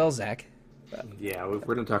nose as well, Zach. Yeah,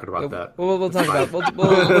 we're not talking about that. We'll talk about.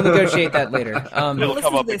 We'll negotiate that later. It'll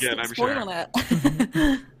come up Listen to again, this, I'm spoil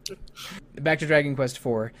sure. it. Back to Dragon Quest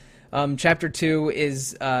IV. Chapter 2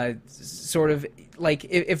 is sort of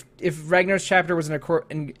if Ragnar's chapter was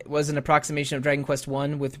an approximation of Dragon Quest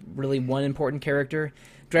 1 with really one important character,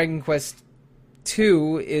 Dragon Quest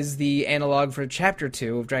 2 is the analog for Chapter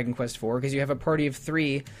 2 of Dragon Quest 4, because you have a party of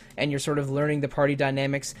 3, and you're sort of learning the party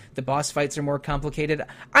dynamics. The boss fights are more complicated.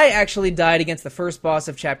 I actually died against the first boss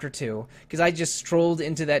of Chapter 2, because I just strolled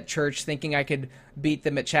into that church thinking I could beat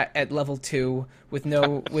them at level 2 with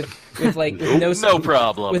no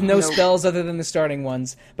problem. with no spells other than the starting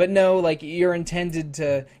ones. But no, you're intended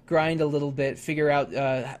to grind a little bit, figure out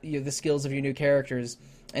the skills of your new characters,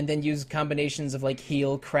 and then use combinations of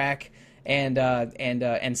heal, crack, and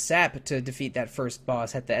sap to defeat that first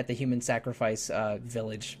boss at the human sacrifice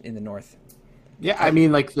village in the north. Yeah, I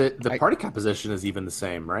mean, the party composition is even the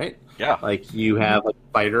same, right? Yeah. You have a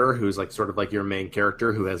fighter who's sort of your main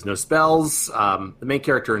character who has no spells. The main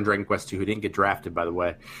character in Dragon Quest II, who didn't get drafted, by the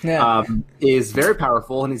way, is very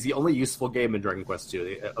powerful, and he's the only useful game in Dragon Quest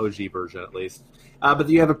II, the OG version at least. But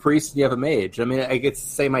you have a priest and you have a mage. I mean, it's the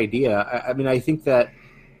same idea. I think that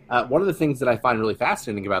one of the things that I find really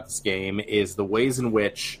fascinating about this game is the ways in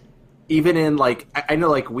which, even in I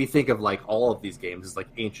know we think of all of these games as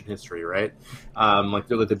ancient history, right?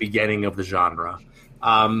 They're the beginning of the genre,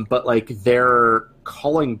 but they're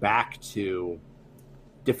calling back to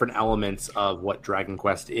different elements of what Dragon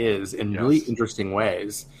Quest is in really interesting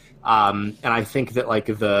ways. And I think that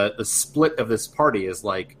the split of this party is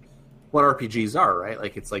what RPGs are, right?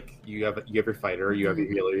 It's you have your fighter, you have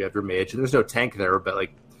your healer, you have your mage, and there's no tank there, but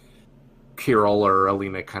Kirill or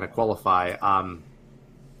Elena kind of qualify.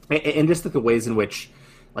 And just the ways in which,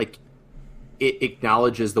 it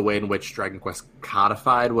acknowledges the way in which Dragon Quest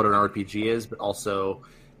codified what an RPG is, but also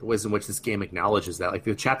the ways in which this game acknowledges that.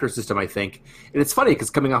 The chapter system, I think, and it's funny because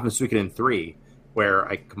coming off of Suikoden 3, where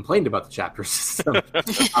I complained about the chapter system,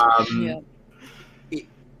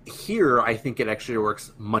 here I think it actually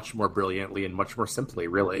works much more brilliantly and much more simply,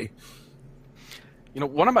 really.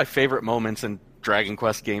 One of my favorite moments in Dragon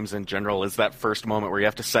Quest games in general is that first moment where you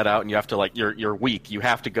have to set out and you have to you're weak. You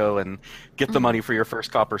have to go and get the money for your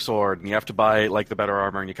first copper sword, and you have to buy the better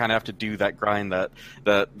armor, and you kind of have to do that grind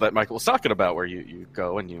that Michael was talking about, where you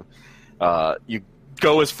go and you You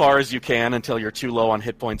go as far as you can until you're too low on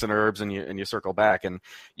hit points and herbs, and you circle back, and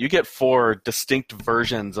you get 4 distinct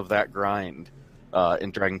versions of that grind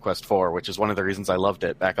in Dragon Quest IV, which is one of the reasons I loved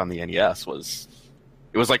it back on the NES.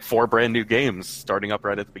 It was like 4 brand new games starting up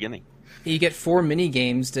right at the beginning. You get 4 mini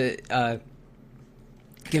games to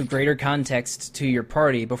give greater context to your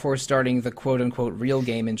party before starting the quote unquote real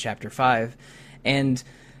game in Chapter 5, and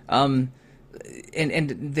those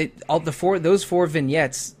 4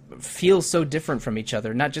 vignettes feel so different from each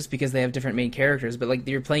other, not just because they have different main characters, but like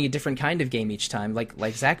you're playing a different kind of game each time, like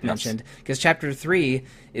Zach mentioned, because Chapter 3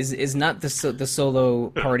 is not the solo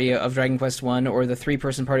party of Dragon Quest 1 or the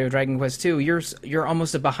 3-person party of Dragon Quest 2. You're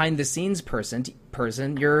almost a behind the scenes person.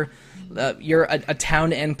 You're a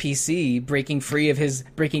town NPC breaking free of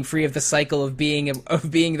the cycle of being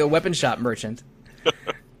the weapon shop merchant.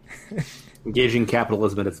 Engaging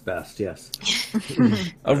capitalism at its best, yes.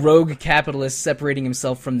 A rogue capitalist separating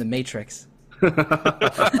himself from the Matrix. He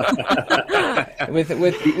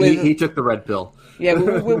took the red pill. Yeah,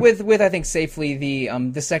 with I think safely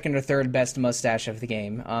the second or third best mustache of the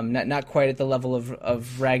game. Not quite at the level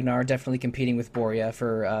of Ragnar, definitely competing with Boria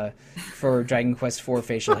for Dragon Quest IV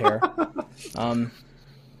facial hair.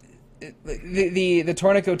 The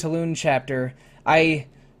Tornico Taloon chapter, I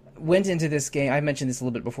went into this game, I mentioned this a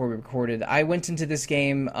little bit before we recorded, I went into this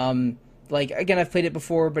game, again, I've played it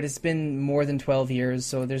before, but it's been more than 12 years,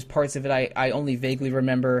 so there's parts of it I only vaguely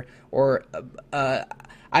remember, or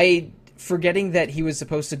forgetting that he was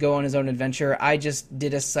supposed to go on his own adventure, I just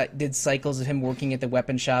did cycles of him working at the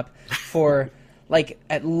weapon shop for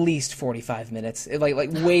at least 45 minutes,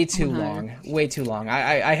 way too long.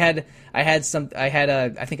 I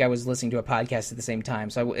think I was listening to a podcast at the same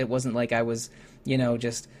time, so it wasn't like I was,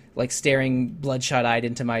 just staring bloodshot-eyed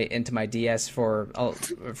into my DS for a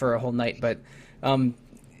whole night. But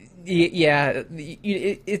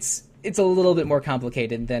it's a little bit more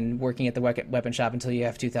complicated than working at the weapon shop until you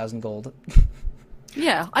have 2,000 gold.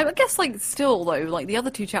 Yeah, I guess still though, the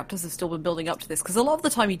other 2 chapters have still been building up to this, because a lot of the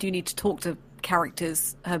time you do need to talk to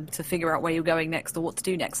characters to figure out where you're going next or what to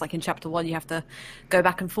do next. Like in Chapter 1, you have to go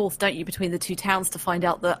back and forth, don't you, between the 2 towns to find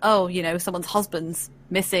out that, someone's husband's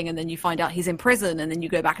missing, and then you find out he's in prison, and then you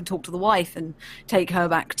go back and talk to the wife and take her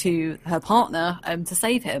back to her partner to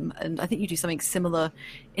save him. And I think you do something similar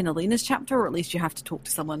in Alina's chapter, or at least you have to talk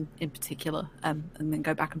to someone in particular and then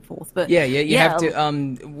go back and forth. But you have to,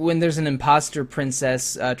 when there's an imposter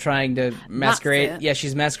princess trying to masquerade,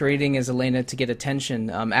 she's masquerading as Elena to get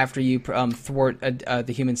attention after you thwart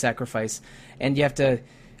the human sacrifice, and you have to,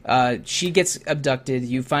 she gets abducted.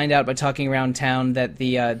 You find out by talking around town that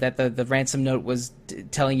the ransom note was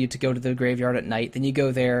telling you to go to the graveyard at night. Then you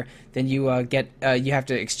go there. Then you you have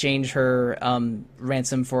to exchange her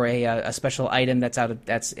ransom for a special item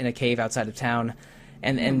that's in a cave outside of town,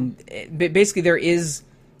 and basically there is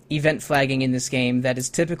event flagging in this game that is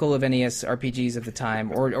typical of NES RPGs of the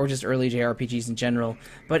time, or just early JRPGs in general.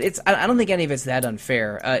 But I don't think any of it's that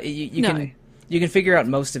unfair. You can figure out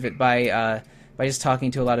most of it by just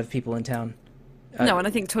talking to a lot of people in town. No, and I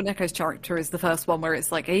think Torneco's character is the first one where it's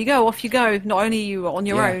here you go, off you go. Not only are you on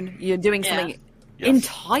your own, you're doing something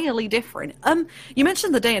entirely different. You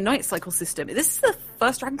mentioned the day and night cycle system. This is the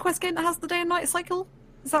first Dragon Quest game that has the day and night cycle.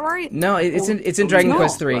 Is that right? No, it's in Dragon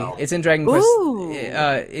Quest 3. Wow. It's in Dragon Quest.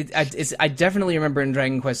 I definitely remember in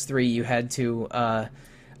Dragon Quest 3 you had to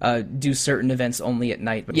do certain events only at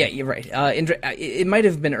night. But yeah, you're right. It might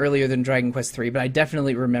have been earlier than Dragon Quest 3, but I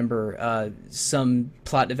definitely remember some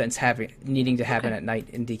plot events needing to happen at night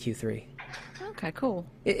in DQ3. Okay, cool.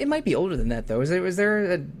 It might be older than that, though. Was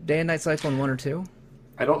there a day and night cycle in 1 or 2?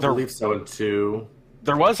 I don't believe so in 2.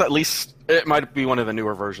 There was, at least, it might be one of the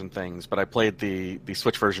newer version things, but I played the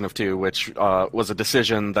Switch version of 2, which was a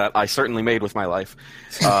decision that I certainly made with my life.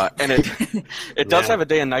 And it does have a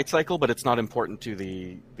day and night cycle, but it's not important to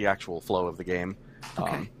the actual flow of the game.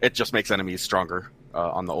 Okay. It just makes enemies stronger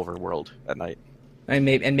on the overworld at night. And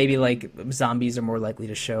maybe zombies are more likely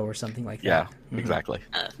to show or something like that. Yeah, exactly.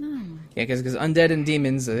 Yeah, because undead and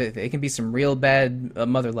demons, they can be some real bad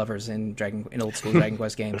mother lovers in old school Dragon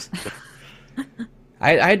Quest games.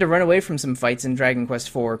 I had to run away from some fights in Dragon Quest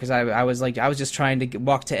IV because I was just trying to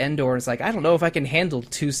walk to Endor, and it's I don't know if I can handle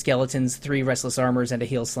 2 skeletons, 3 restless armors, and a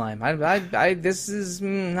heal slime. I don't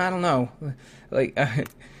know.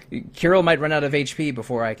 Kirill might run out of HP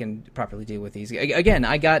before I can properly deal with these. Again,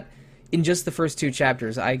 I got, in just the first 2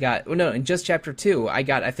 chapters, in just chapter 2, I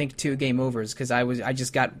got, I think, 2 game overs because I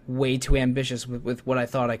just got way too ambitious with what I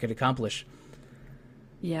thought I could accomplish.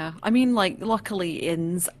 Yeah, I mean, luckily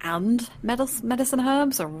inns and medicine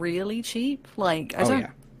herbs are really cheap.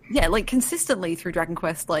 Yeah, like consistently through Dragon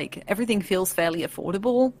Quest, like everything feels fairly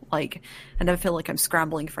affordable. Like I never feel like I'm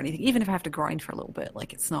scrambling for anything, even if I have to grind for a little bit.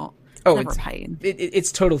 Like it's not never a pain.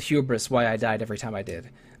 It's total hubris why I died every time I did.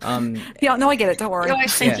 Yeah, no, I get it. Don't worry. You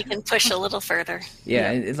always think you can push a little further.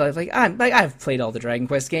 Yeah, it's I've played all the Dragon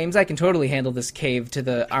Quest games. I can totally handle this cave to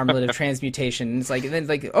the Armlet of Transmutation. It's like, and then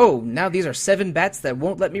like, oh, now these are 7 bats that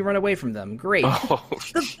won't let me run away from them. Great. Oh,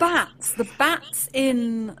 The bats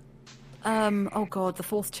in oh god, the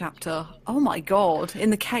 4th chapter. Oh my god, in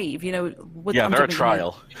the cave, you know. yeah, they're a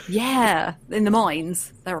trial. Yeah, in the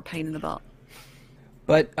mines, they're a pain in the butt.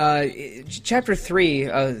 But chapter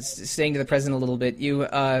 3, staying to the present a little bit,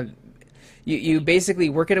 you basically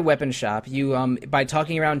work at a weapon shop. You by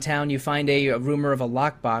talking around town, you find a rumor of a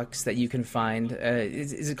lockbox that you can find.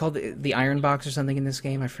 Is it called the Iron Box or something in this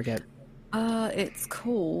game? I forget. It's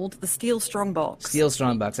called the Steel Strongbox. Steel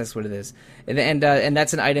Strongbox, that's what it is. And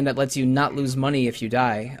that's an item that lets you not lose money if you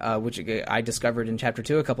die, which I discovered in Chapter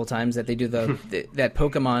 2 a couple times, that they do that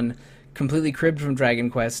Pokemon completely cribbed from Dragon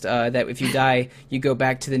Quest, that if you die, you go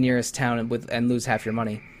back to the nearest town and lose half your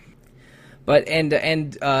money. But and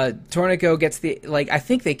Torneko gets I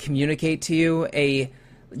think they communicate to you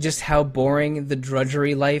just how boring the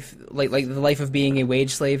drudgery life, like the life of being a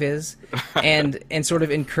wage slave is, and sort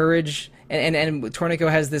of encourage. And Torneko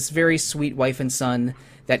has this very sweet wife and son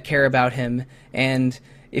that care about him. And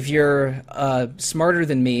if you're smarter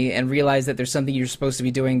than me and realize that there's something you're supposed to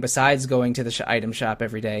be doing besides going to the item shop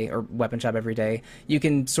every day or weapon shop every day, you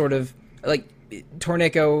can sort of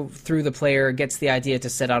Torneko through the player gets the idea to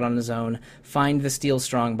set out on his own, find the Steel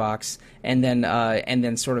Strongbox, and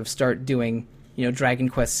then sort of start doing Dragon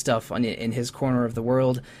Quest stuff in his corner of the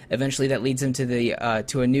world. Eventually, that leads him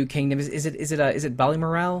to a new kingdom. Is it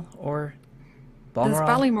Ballymoral or Balmoral? There's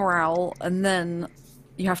Ballymoral, and then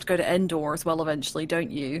you have to go to Endor as well eventually,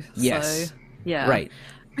 don't you? Yes. So, yeah. Right.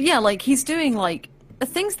 But yeah, he's doing the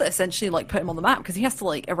things that essentially put him on the map, because he has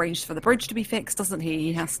to arrange for the bridge to be fixed, doesn't he?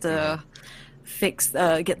 He has to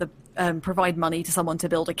provide money to someone to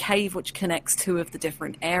build a cave which connects 2 of the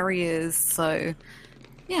different areas. So,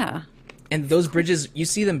 yeah. And those bridges, you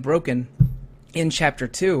see them broken in Chapter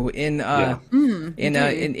 2 in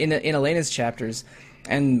Elena's chapters.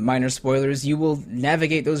 And minor spoilers, you will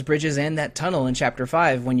navigate those bridges and that tunnel in Chapter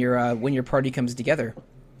 5 when your party comes together.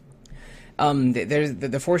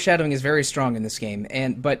 The foreshadowing is very strong in this game,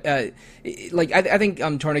 but I think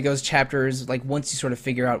Torneko's chapters, once you sort of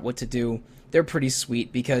figure out what to do, they're pretty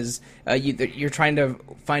sweet, because you're trying to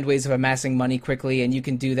find ways of amassing money quickly, and you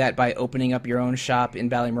can do that by opening up your own shop in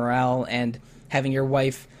Ballymoral and having your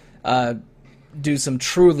wife do some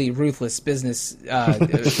truly ruthless business,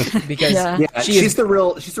 because she's the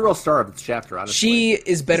real star of this chapter. Honestly, she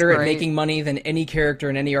is better at making money than any character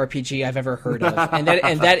in any RPG I've ever heard of, and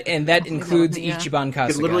that includes Ichiban Kasuga.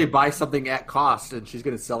 You can literally buy something at cost, and she's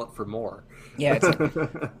going to sell it for more. Yeah,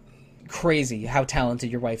 it's crazy how talented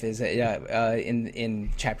your wife is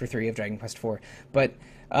in Chapter 3 of Dragon Quest IV. But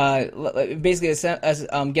basically, as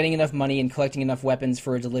getting enough money and collecting enough weapons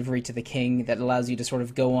for a delivery to the king that allows you to sort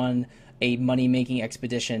of go on a money-making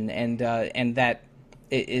expedition, and that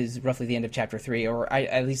is roughly the end of Chapter 3, or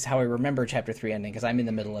at least how I remember Chapter 3 ending, because I'm in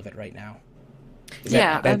the middle of it right now. Is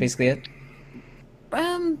that basically it?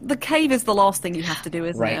 The cave is the last thing you have to do,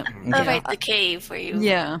 isn't it? Okay. Oh, right, the cave where you...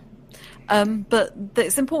 Yeah. But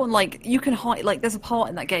it's important, you can hide, there's a part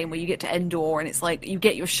in that game where you get to Endor, and it's you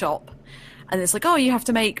get your shop, and it's you have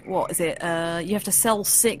to make, what is it, you have to sell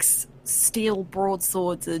 6 steel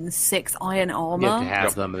broadswords and 6 iron armor. You have to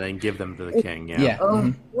have them and then give them to the king, yeah.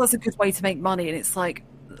 Well, that's a good way to make money, and it's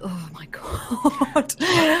oh my god.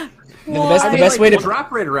 The best way to the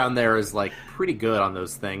drop rate around there is pretty good on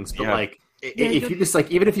those things, but if you just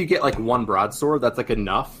even if you get 1 broadsword, that's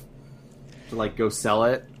enough to go sell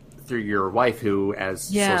it through your wife, who, as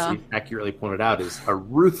Sophie accurately pointed out, is a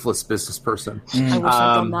ruthless business person. I wish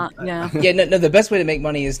I'd done that. Yeah. Yeah. No. The best way to make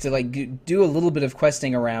money is to do a little bit of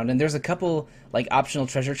questing around, and there's a couple optional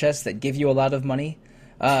treasure chests that give you a lot of money.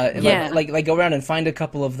 Go around and find a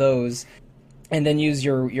couple of those, and then use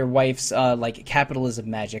your wife's capitalism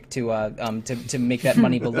magic to make that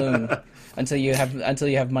money balloon until you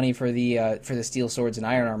have money for the steel swords and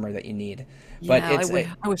iron armor that you need. But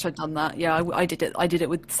I wish I'd done that. Yeah, I did it. I did it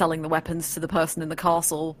with selling the weapons to the person in the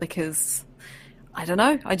castle, because I don't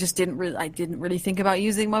know. I just didn't really think about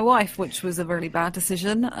using my wife, which was a really bad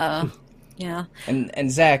decision. Yeah.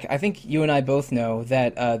 And Zach, I think you and I both know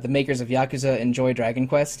that the makers of Yakuza enjoy Dragon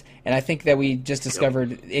Quest, and I think that we just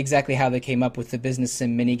discovered exactly how they came up with the business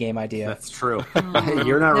sim minigame idea. That's true.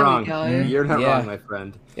 You're not There we wrong. go. You're not Yeah. wrong, my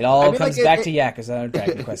friend. It all I mean, comes like, back to Yakuza and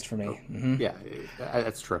Dragon Quest for me. Yeah,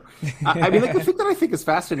 that's true. I mean, like, the thing that I think is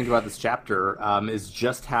fascinating about this chapter is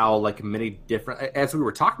just how, like, many different, as we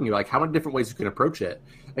were talking about, like, how many different ways you can approach it.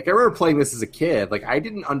 Like, I remember playing this as a kid. Like, I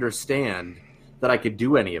didn't understand that I could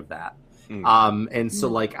do any of that. And so,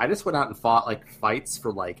 like, I just went out and fought, like, fights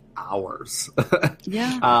for, like, hours.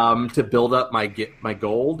 Yeah. To build up my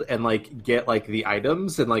gold and, like, get, like, the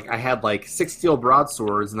items. And, like, I had, like, 6 steel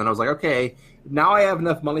broadswords. And then I was like, okay, now I have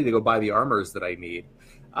enough money to go buy the armors that I need.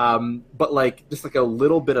 But, like, just, like, a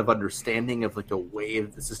little bit of understanding of, like, the way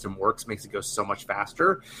that the system works makes it go so much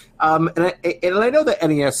faster. And I know that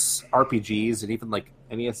NES RPGs and even, like,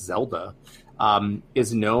 NES Zelda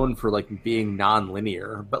is known for, like, being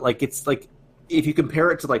non-linear. But, like, it's, like, if you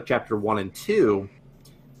compare it to, like, Chapter 1 and 2,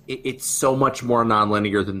 it's so much more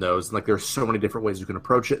non-linear than those. And, like, there's so many different ways you can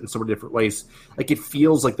approach it and so many different ways. Like, it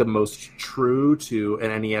feels like the most true to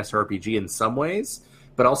an NES RPG in some ways,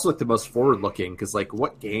 but also, like, the most forward-looking. Because, like,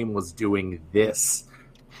 what game was doing this?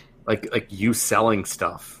 Like you selling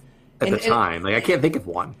stuff at the time. Like, I can't think of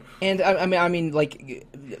one. And I mean, like,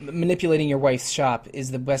 manipulating your wife's shop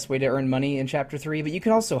is the best way to earn money in Chapter 3. But you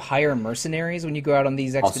can also hire mercenaries when you go out on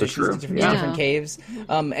these expeditions to different caves.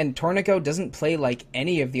 And Torneko doesn't play like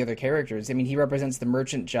any of the other characters. I mean, he represents the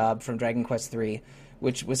merchant job from Dragon Quest 3,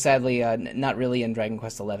 which was sadly not really in Dragon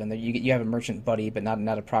Quest 11. You have a merchant buddy, but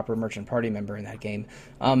not a proper merchant party member in that game.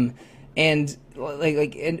 And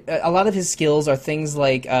a lot of his skills are things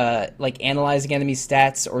like analyzing enemy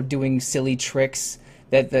stats or doing silly tricks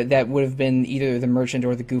that would have been either the merchant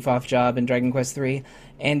or the goof off job in Dragon Quest 3.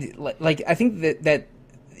 And like I think that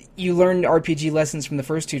you learn RPG lessons from the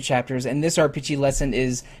first 2 chapters, and this RPG lesson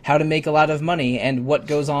is how to make a lot of money and what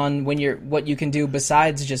goes on when what you can do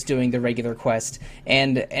besides just doing the regular quest,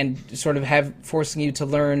 and sort of forcing you to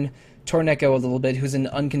learn Torneko a little bit, who's an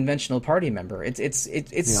unconventional party member.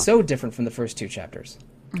 It's so different from the first 2 chapters.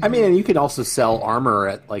 I mean, and you could also sell armor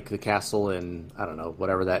at, like, the castle in, I don't know,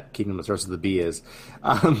 whatever that Kingdom of Source of the Bee is,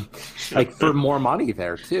 like, for more money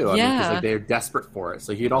there, too. I mean, because, like, they're desperate for it.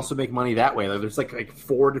 So you could also make money that way. Like, there's, like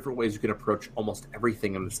 4 different ways you can approach almost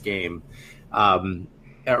everything in this game,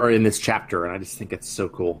 or in this chapter, and I just think it's so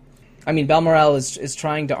cool. I mean, Balmoral is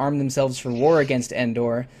trying to arm themselves for war against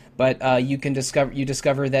Endor, but you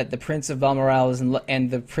discover that the Prince of Balmoral and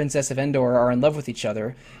the Princess of Endor are in love with each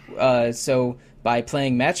other. So by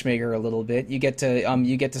playing matchmaker a little bit, you get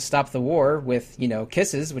to stop the war with,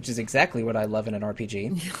 kisses, which is exactly what I love in an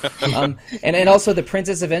RPG. And also the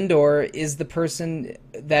Princess of Endor is the person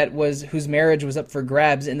whose marriage was up for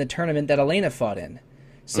grabs in the tournament that Elena fought in.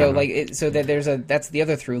 So that's the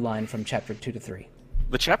other through line from chapter 2 to 3.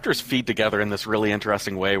 The chapters feed together in this really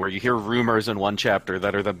interesting way where you hear rumors in one chapter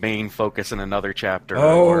that are the main focus in another chapter.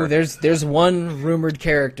 There's one rumored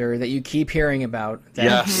character that you keep hearing about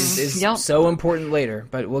that is so important later,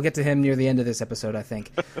 but we'll get to him near the end of this episode, I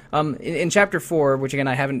think. In chapter 4, which again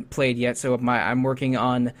I haven't played yet, so I'm working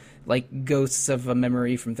on like ghosts of a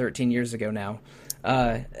memory from 13 years ago now,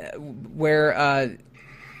 where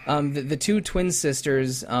the 2 twin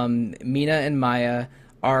sisters, Mina and Maya,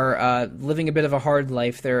 are living a bit of a hard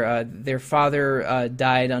life. Their father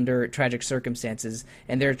died under tragic circumstances,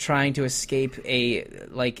 and they're trying to escape a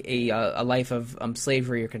life of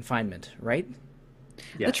slavery or confinement. Right?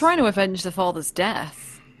 Yes. They're trying to avenge the father's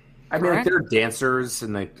death. I mean, like, they're dancers,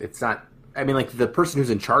 and it's not. I mean, like, the person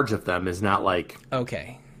who's in charge of them is not like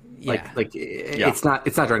okay. Yeah. It's not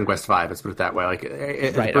Dragon Quest V. Let's put it that way. Like,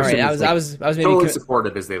 right. All right. I was maybe totally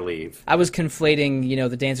supportive as they leave. I was conflating,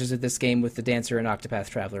 the dancers of this game with the dancer in Octopath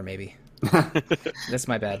Traveler. Maybe that's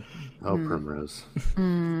my bad. Oh, Primrose.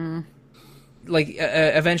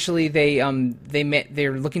 Eventually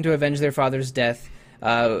they're looking to avenge their father's death,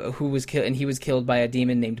 who was killed, and he was killed by a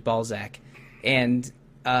demon named Balzac, and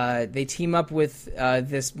they team up with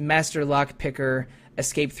this master lockpicker,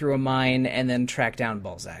 escape through a mine, and then track down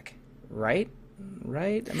Balzac. Right?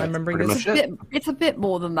 Am I remembering this? It's a bit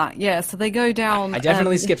more than that, yeah. So they go down. I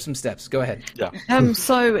definitely skipped some steps. Go ahead. Yeah.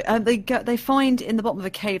 So they find in the bottom of a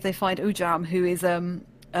cave. They find Ujam, who is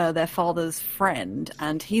their father's friend,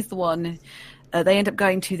 and he's the one. They end up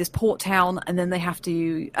going to this port town, and then they have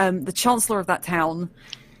to. The chancellor of that town,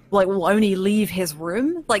 will only leave his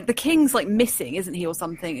room. Like, the king's missing, isn't he, or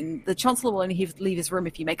something? And the chancellor will only leave his room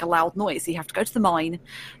if you make a loud noise. So you have to go to the mine.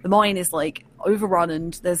 The mine is overrun,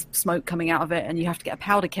 and there's smoke coming out of it, and you have to get a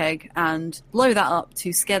powder keg and blow that up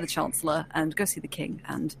to scare the chancellor and go see the king.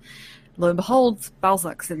 And lo and behold,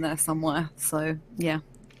 Balzac's in there somewhere. So, yeah.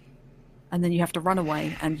 And then you have to run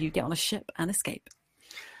away, and you get on a ship and escape.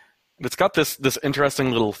 It's got this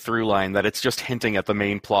interesting little through line that it's just hinting at the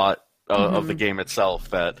main plot of the game itself,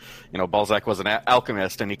 that, you know, Balzac was an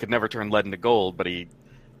alchemist and he could never turn lead into gold, but he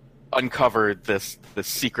uncovered this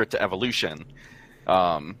secret to evolution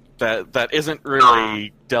that isn't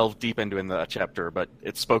really delved deep into in the chapter, but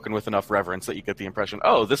it's spoken with enough reverence that you get the impression,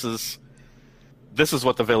 oh, this is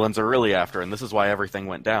what the villains are really after, and this is why everything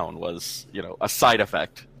went down, was, you know, a side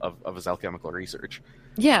effect of his alchemical research.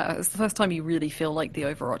 Yeah, it's the first time you really feel like the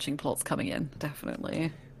overarching plot's coming in,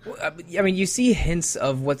 definitely. I mean, you see hints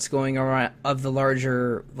of what's going on, of the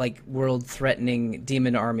larger, like, world-threatening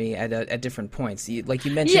demon army at different points. Like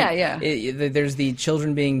you mentioned, there's the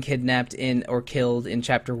children being kidnapped or killed in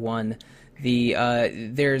Chapter 1.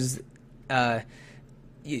 There's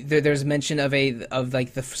mention of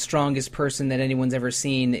the strongest person that anyone's ever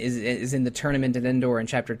seen is in the tournament at Endor in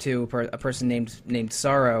Chapter 2, a person named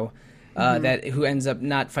Sorrow, who ends up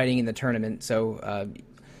not fighting in the tournament. So.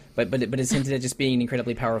 But is hinted at just being an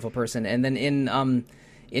incredibly powerful person. And then in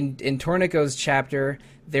Tornico's chapter,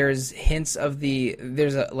 there's hints of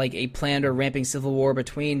there's a planned or ramping civil war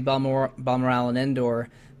between Balmoral and Endor.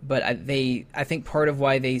 But I think part of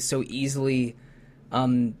why they so easily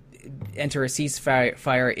enter a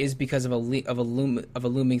ceasefire is because of a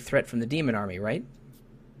looming threat from the demon army, right?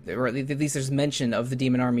 Or at least there's mention of the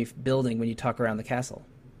demon army building when you talk around the castle.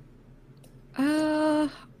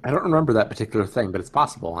 I don't remember that particular thing, but it's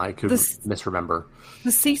possible. I could misremember. The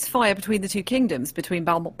ceasefire between the two kingdoms, between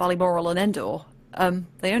Balmoral and Endor,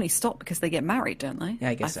 they only stop because they get married, don't they? Yeah,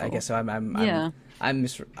 I guess so.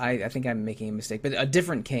 I think I'm making a mistake. But a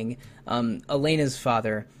different king, Elena's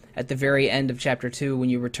father, at the very end of Chapter 2, when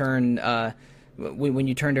you return, when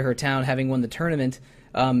you turn to her town, having won the tournament,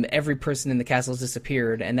 every person in the castle has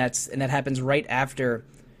disappeared, and that happens right after.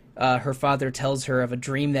 Her father tells her of a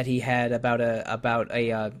dream that he had about a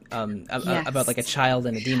child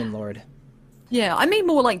and a demon lord. Yeah, I mean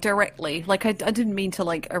more like directly. Like I didn't mean to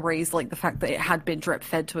like erase like the fact that it had been drip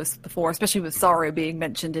fed to us before, especially with Sorrow being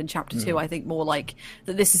mentioned in Chapter 2. I think more like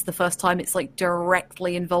that this is the first time it's like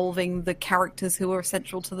directly involving the characters who are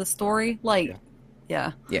central to the story. Like.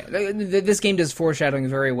 Yeah. This game does foreshadowing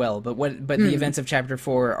very well, but the events of Chapter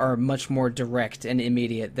 4 are much more direct and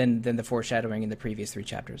immediate than the foreshadowing in the previous 3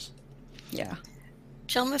 chapters. Yeah.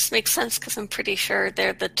 Jill, this makes sense because I'm pretty sure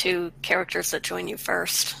they're the 2 characters that join you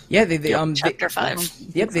first. Yeah, Chapter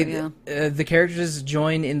 5. The characters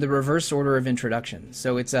join in the reverse order of introduction.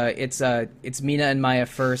 So it's Mina and Maya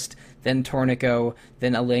first, then Tornico,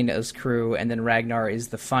 then Elena's crew, and then Ragnar is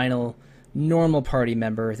the final normal party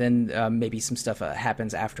member. Then maybe some stuff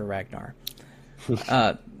happens after Ragnar.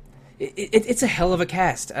 It's a hell of a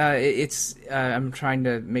cast. I'm trying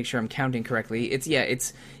to make sure I'm counting correctly. It's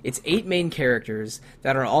 8 main characters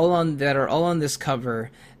that are all on this cover,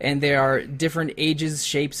 and they are different ages,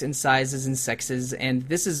 shapes, and sizes and sexes. And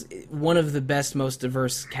this is one of the best, most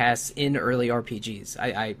diverse casts in early RPGs.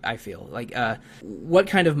 I feel like. What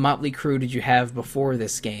kind of motley crew did you have before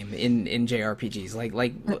this game in JRPGs?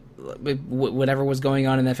 Like whatever was going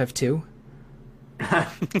on in FF2.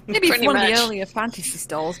 Maybe it's one of the earlier Phantasy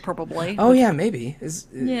Stars, probably. Oh yeah, maybe.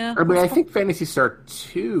 Yeah. I mean, I think Phantasy Star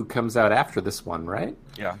 2 comes out after this one, right?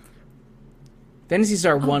 Yeah. Phantasy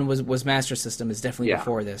Star 1 was Master System, is definitely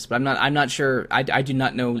before this, but I'm not sure. I do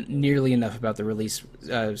not know nearly enough about the release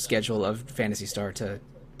schedule of Phantasy Star to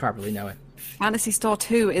properly know it. Phantasy Star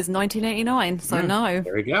 2 is 1989, so no.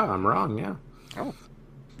 There we go. I'm wrong. Yeah. Oh.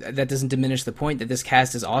 That doesn't diminish the point that this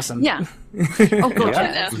cast is awesome. Yeah. Oh god,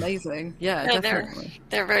 yeah, it's amazing. Yeah, no, definitely.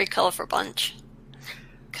 They're a very colorful bunch.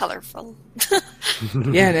 Colorful.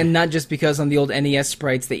 Yeah, and not just because on the old NES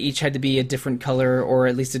sprites they each had to be a different color or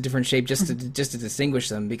at least a different shape just to distinguish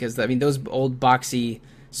them. Because I mean, those old boxy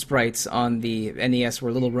sprites on the NES were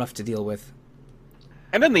a little rough to deal with.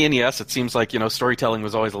 And in the NES, it seems like, storytelling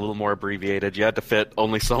was always a little more abbreviated. You had to fit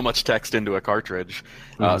only so much text into a cartridge.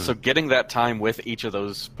 So getting that time with each of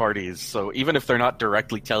those parties, so even if they're not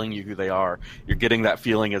directly telling you who they are, you're getting that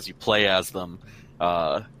feeling as you play as them.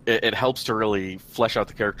 It helps to really flesh out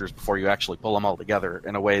the characters before you actually pull them all together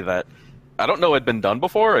in a way that I don't know had been done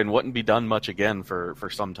before and wouldn't be done much again for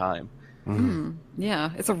some time.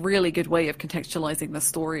 Yeah, it's a really good way of contextualizing the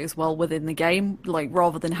story as well within the game, like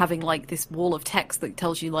rather than having like this wall of text that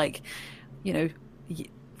tells you like,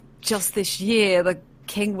 just this year the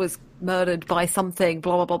king was murdered by something,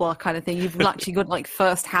 blah blah blah blah kind of thing. You've actually got like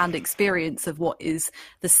first-hand experience of what is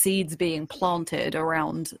the seeds being planted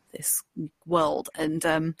around this world,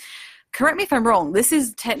 and correct me if I'm wrong, this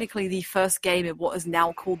is technically the first game of what is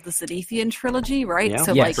now called the Zenithian trilogy, right? Yeah.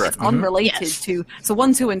 So Yes. like it's unrelated Yes. to, so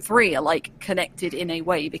 1, 2, and 3 are like connected in a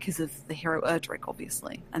way because of the hero Erdrick,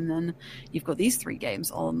 obviously. And then you've got these 3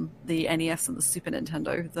 games on the NES and the Super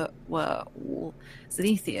Nintendo that were all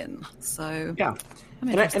Zenithian. So Yeah. I'm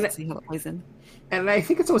And I- interested and I- to see how that plays in. And I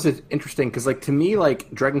think it's always interesting because, like, to me,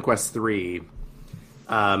 like Dragon Quest III,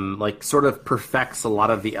 like sort of perfects a lot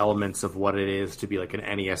of the elements of what it is to be like an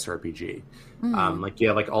NES RPG. Like you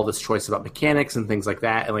have like all this choice about mechanics and things like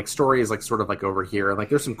that, and like story is like sort of like over here, and like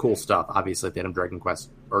there's some cool stuff, obviously at the end of Dragon Quest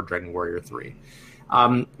or Dragon Warrior 3.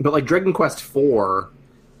 But like Dragon Quest 4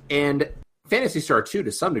 and Phantasy Star 2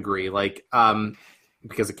 to some degree, like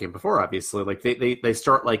because it came before, obviously, like they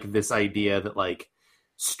start like this idea that like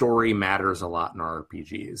story matters a lot in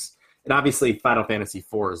RPGs. And obviously Final Fantasy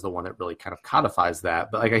IV is the one that really kind of codifies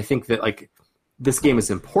that. But like I think that like this game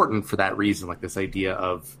is important for that reason, like this idea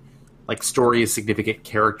of like story is significant,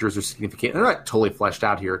 characters are significant. They're not totally fleshed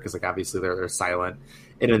out here because like obviously they're silent.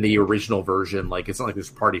 And in the original version, like it's not like there's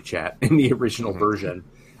party chat in the original version.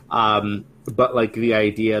 But like the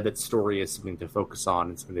idea that story is something to focus on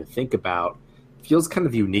and something to think about feels kind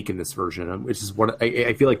of unique in this version, which is what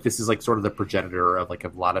I feel like this is like sort of the progenitor of like a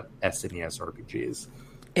lot of SNES RPGs.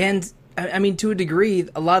 And I mean, to a degree,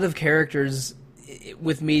 a lot of characters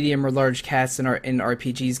with medium or large casts in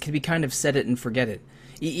RPGs can be kind of set it and forget it.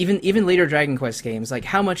 Even later Dragon Quest games, like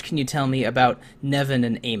how much can you tell me about Nevin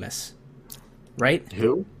and Amos? Right?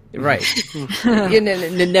 Who? Right.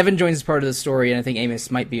 Nevin joins as part of the story, and I think Amos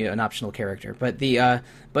might be an optional character. But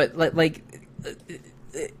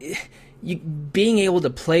you being able to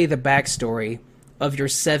play the backstory of your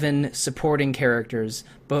 7 supporting characters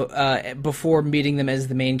before meeting them as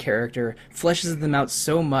the main character fleshes them out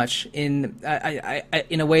so much in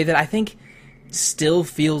a way that I think still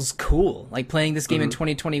feels cool. Like playing this game in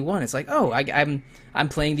 2021, it's like, oh, I'm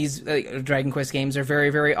playing these Dragon Quest games are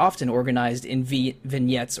very, very often organized in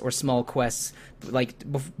vignettes or small quests, like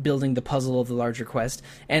building the puzzle of the larger quest.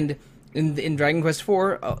 And in Dragon Quest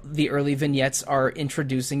IV, the early vignettes are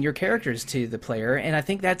introducing your characters to the player, and I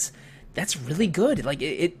think that's really good. Like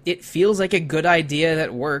it feels like a good idea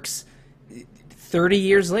that works 30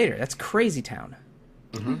 years later. That's crazy town.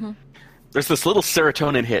 There's this little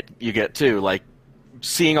serotonin hit you get too, like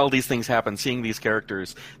seeing all these things happen, seeing these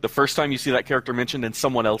characters. The first time you see that character mentioned in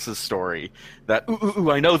someone else's story, that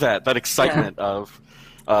ooh, I know that excitement of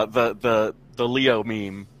the Leo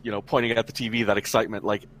meme, you know, pointing at the TV. That excitement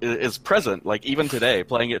like is present, like even today,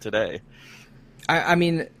 playing it today. I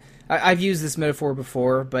mean, I've used this metaphor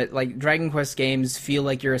before, but like Dragon Quest games feel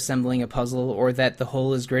like you're assembling a puzzle, or that the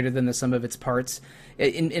whole is greater than the sum of its parts.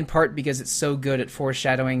 In part because it's so good at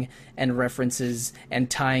foreshadowing and references and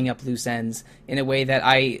tying up loose ends in a way that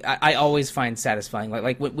I always find satisfying.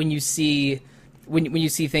 Like when you see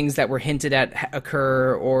things that were hinted at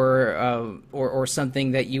occur, or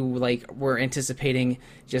something that you like were anticipating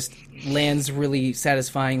just lands really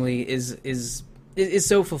satisfyingly is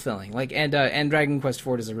so fulfilling. Like and Dragon Quest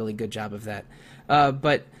IV does a really good job of that.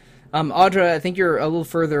 But Audra, I think you're a little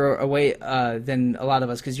further away than a lot of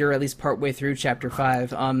us because you're at least partway through Chapter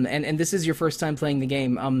 5. And this is your first time playing the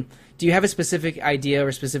game. Do you have a specific idea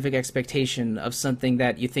or specific expectation of something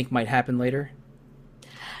that you think might happen later?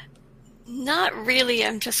 Not really.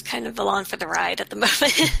 I'm just kind of along for the ride at the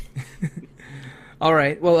moment. All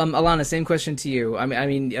right. Well, Alana, same question to you. I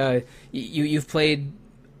mean, you've played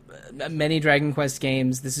many Dragon Quest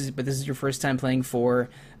games. This is your first time playing 4.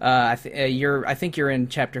 I think you're in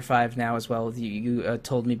Chapter 5 now as well. You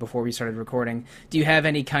told me before we started recording. Do you have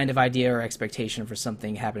any kind of idea or expectation for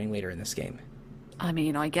something happening later in this game? I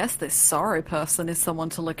mean, I guess this Sorrow person is someone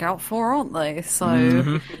to look out for, aren't they?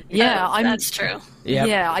 So, yeah, that's true. Yep.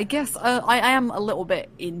 Yeah, I guess I am a little bit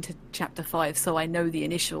into Chapter 5, so I know the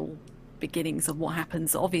initial beginnings of what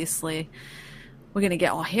happens. Obviously, we're going to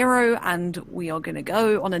get our hero, and we are going to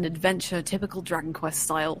go on an adventure, typical Dragon Quest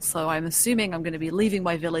style. So I'm assuming I'm going to be leaving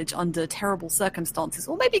my village under terrible circumstances,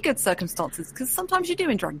 or maybe good circumstances, because sometimes you do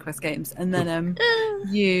in Dragon Quest games. And then I know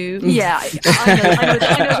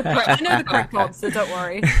the correct answer. Don't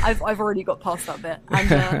worry, I've already got past that bit.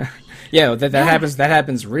 And yeah, that happens. That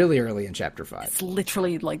happens really early in Chapter 5. it's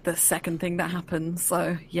literally like the second thing that happens.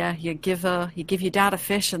 So yeah, you give your dad a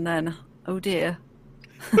fish, and then oh dear.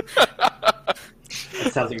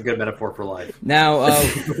 That sounds like a good metaphor for life. Now,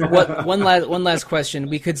 one last question.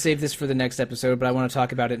 We could save this for the next episode, but I want to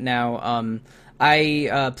talk about it now.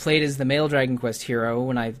 I played as the male Dragon Quest hero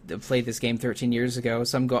when I played this game 13 years ago,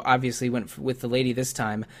 so obviously went with the lady this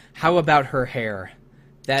time. How about her hair?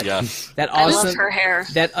 That awesome, I love her hair.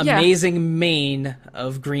 That amazing mane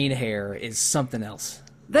of green hair is something else.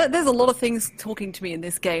 There's a lot of things talking to me in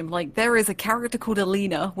this game. Like, there is a character called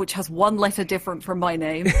Alina, which has one letter different from my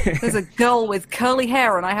name. There's a girl with curly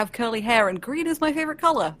hair, and I have curly hair, and green is my favorite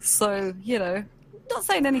color. So, you know, not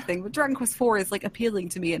saying anything, but Dragon Quest IV is, like, appealing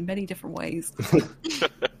to me in many different ways.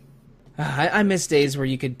 I miss days where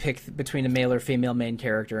you could pick between a male or female main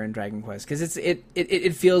character in Dragon Quest, because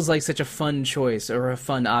it feels like such a fun choice or a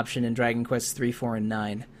fun option in Dragon Quest 3, 4, and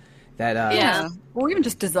 9. That, yeah, or even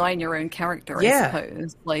just design your own character, I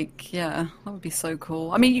suppose. Like, yeah, that would be so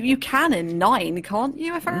cool. I mean, you can in 9, can't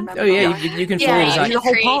you, if I remember? Oh, yeah, you can fully design you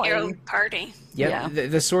whole create party. your own party. Yeah,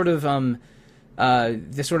 the sort of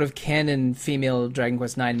canon female Dragon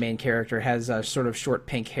Quest IX main character has sort of short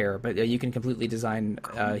pink hair, but you can completely design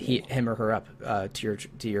him or her up to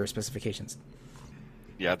your specifications.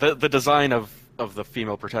 Yeah, the design of the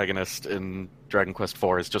female protagonist in Dragon Quest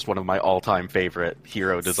IV is just one of my all-time favorite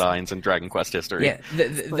hero designs in Dragon Quest history. Yeah,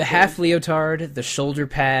 the half leotard, the shoulder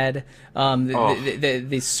pad,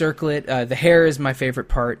 the circlet, the hair is my favorite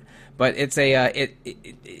part, but it's it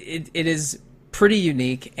is pretty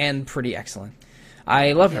unique and pretty excellent.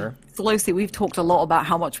 I love her. So, Lucy, we've talked a lot about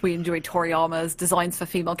how much we enjoy Toriyama's designs for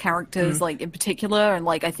female characters, like, in particular, and,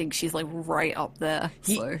 like, I think she's, like, right up there.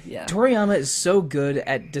 So, yeah. Toriyama is so good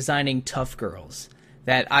at designing tough girls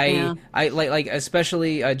that I like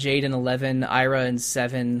especially Jade in 11, Ira in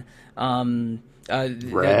 7, Red.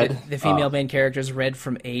 the female main characters, Red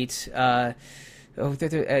from 8, I would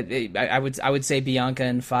say Bianca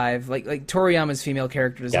in 5, like Toriyama's female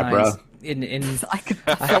character designs. Deborah. I could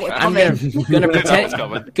I'm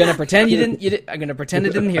gonna pretend you didn't. I'm gonna pretend I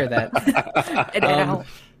didn't hear that.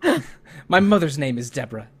 My mother's name is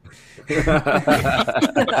Deborah.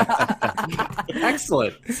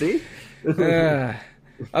 Excellent. See?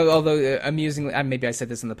 Although amusingly, maybe I said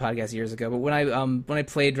this in the podcast years ago, but when I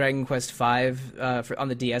played Dragon Quest V on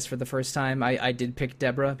the DS for the first time, I did pick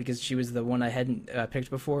Deborah because she was the one I hadn't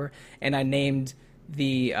picked before, and I named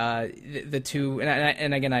the two,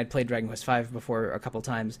 and again, I had played Dragon Quest V before a couple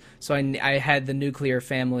times, so I had the nuclear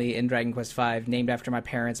family in Dragon Quest V named after my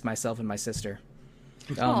parents, myself, and my sister.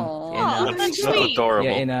 That's So sweet. adorable.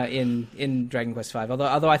 Yeah, in Dragon Quest V.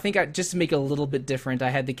 Although I think just to make it a little bit different, I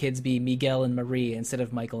had the kids be Miguel and Marie instead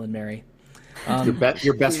of Michael and Mary.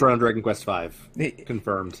 Your best friend on Dragon Quest V.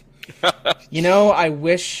 Confirmed. You know, I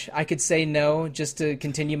wish I could say no just to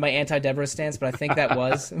continue my anti-Deborah stance, but I think that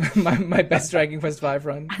was my best Dragon Quest V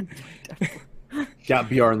run. Got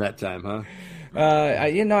Bjorn that time, huh?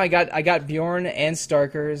 I got Bjorn and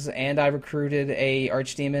Starkers, and I recruited a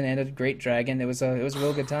Archdemon and a Great Dragon. It was a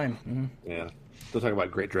real good time. Mm-hmm. Yeah. Don't talk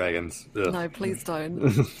about great dragons. Ugh. No, please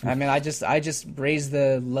don't. I mean, I just raised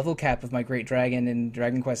the level cap of my Great Dragon in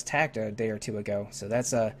Dragon Quest Tact a day or two ago, so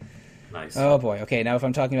that's Nice. Oh boy. Okay, now if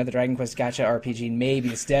I'm talking about the Dragon Quest Gacha RPG, maybe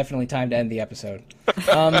it's definitely time to end the episode.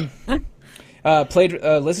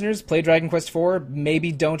 Listeners, play Dragon Quest IV.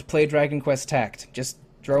 Maybe don't play Dragon Quest Tact. Just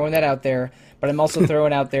throwing that out there. But I'm also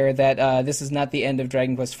throwing out there that this is not the end of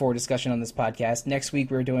Dragon Quest IV discussion on this podcast. Next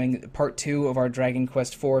week we're doing part 2 of our Dragon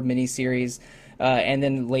Quest IV mini-series. And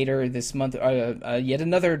then later this month, yet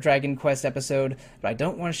another Dragon Quest episode, but I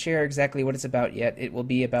don't want to share exactly what it's about yet. It will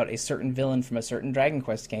be about a certain villain from a certain Dragon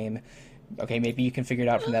Quest game. Okay, maybe you can figure it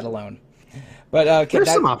out from that alone. But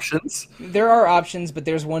There's some options. There are options, but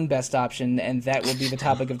there's one best option, and that will be the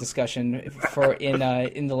topic of discussion for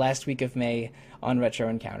in the last week of May on Retro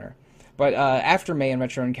Encounter. But after May and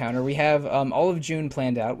Retro Encounter, we have all of June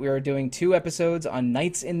planned out. We are doing 2 episodes on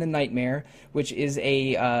Nights in the Nightmare, which is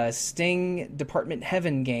a Sting Department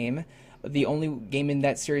Heaven game. The only game in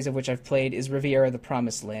that series of which I've played is Riviera: The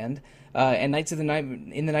Promised Land. And Nights in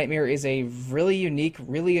the Nightmare is a really unique,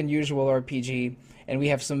 really unusual RPG, and we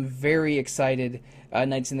have some very excited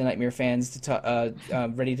Nights in the Nightmare fans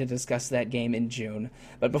ready to discuss that game in June.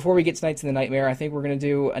 But before we get to Nights in the Nightmare, I think we're going to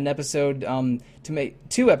do an episode to make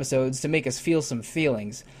 2 episodes to make us feel some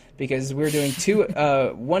feelings, because we're doing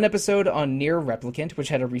 1 episode on Nier Replicant, which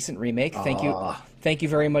had a recent remake. Thank you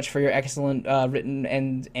very much for your excellent written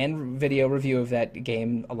and video review of that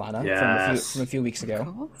game, Alana, Yes. from a few weeks ago.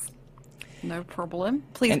 Of course. No problem.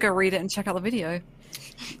 Please go read it and check out the video.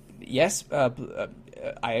 Yes,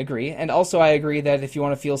 I agree. And also I agree that if you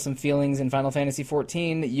want to feel some feelings in Final Fantasy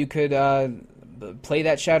XIV, you could play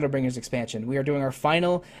that Shadowbringers expansion. We are doing our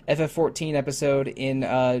final FF14 episode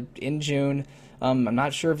in June. I'm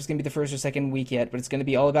not sure if it's going to be the first or second week yet, but it's going to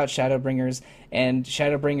be all about Shadowbringers, and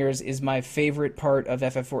Shadowbringers is my favorite part of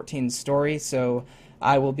FF14's story, so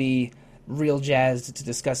I will be real jazzed to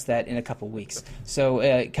discuss that in a couple weeks.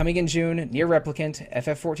 So coming in June, Nier Replicant,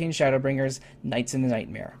 FF14 Shadowbringers, Nights in the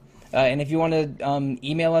Nightmare. And if you want to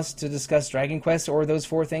email us to discuss Dragon Quest or those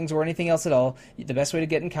 4 things or anything else at all, the best way to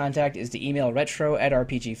get in contact is to email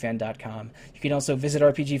retro@rpgfan.com. You can also visit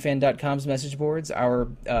rpgfan.com's message boards, our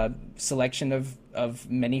selection of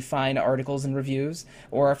many fine articles and reviews,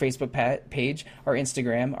 or our Facebook page, our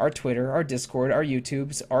Instagram, our Twitter, our Discord, our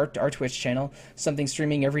YouTubes, our Twitch channel, something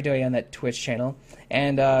streaming every day on that Twitch channel.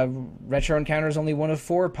 And Retro Encounter is only one of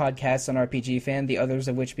 4 podcasts on RPG Fan, the others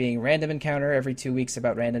of which being Random Encounter every 2 weeks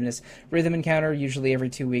about randomness, Rhythm Encounter usually every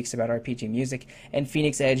 2 weeks about RPG music, and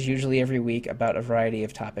Phoenix Edge usually every week about a variety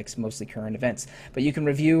of topics, mostly current events. But you can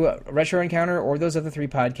review Retro Encounter or those other 3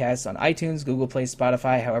 podcasts on iTunes, Google Play,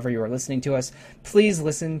 Spotify, however you are listening to us. Please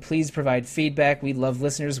listen. Please provide feedback. We love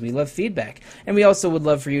listeners. We love feedback. And we also would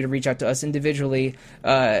love for you to reach out to us individually,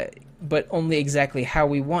 but only exactly how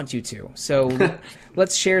we want you to. So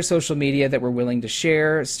let's share social media that we're willing to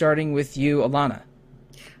share, starting with you, Alana.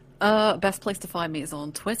 Best place to find me is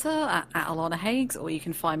on Twitter at Alana Hagues, or you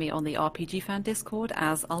can find me on the RPG Fan Discord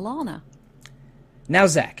as Alana. Now,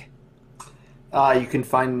 Zach. You can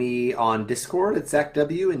find me on Discord at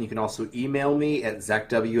ZachW, and you can also email me at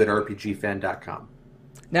zachw@rpgfan.com.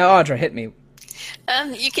 Now, Audra, hit me.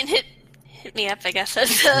 You can hit me up, I guess, at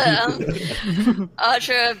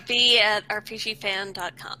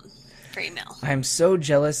AudraB@rpgfan.com for email. I'm so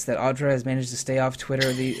jealous that Audra has managed to stay off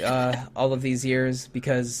Twitter all of these years,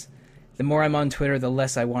 because the more I'm on Twitter, the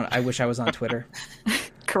less I wish I was on Twitter.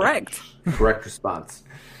 Correct. Correct response.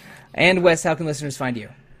 And Wes, how can listeners find you?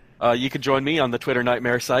 You can join me on the Twitter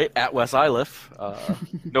Nightmare site at Wes Iliff.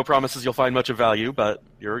 No promises you'll find much of value, but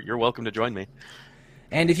you're welcome to join me.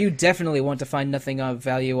 And if you definitely want to find nothing of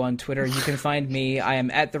value on Twitter, you can find me. I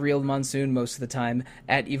am at The Real Monsoon most of the time,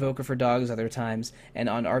 at Evoker for Dogs other times, and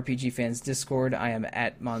on RPG Fans Discord, I am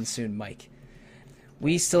at Monsoon Mike.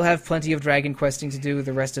 We still have plenty of Dragon Questing to do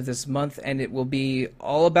the rest of this month, and it will be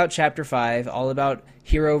all about Chapter 5, all about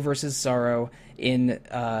Hero versus Sorrow in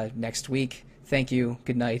next week. Thank you,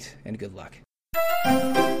 good night, and good luck.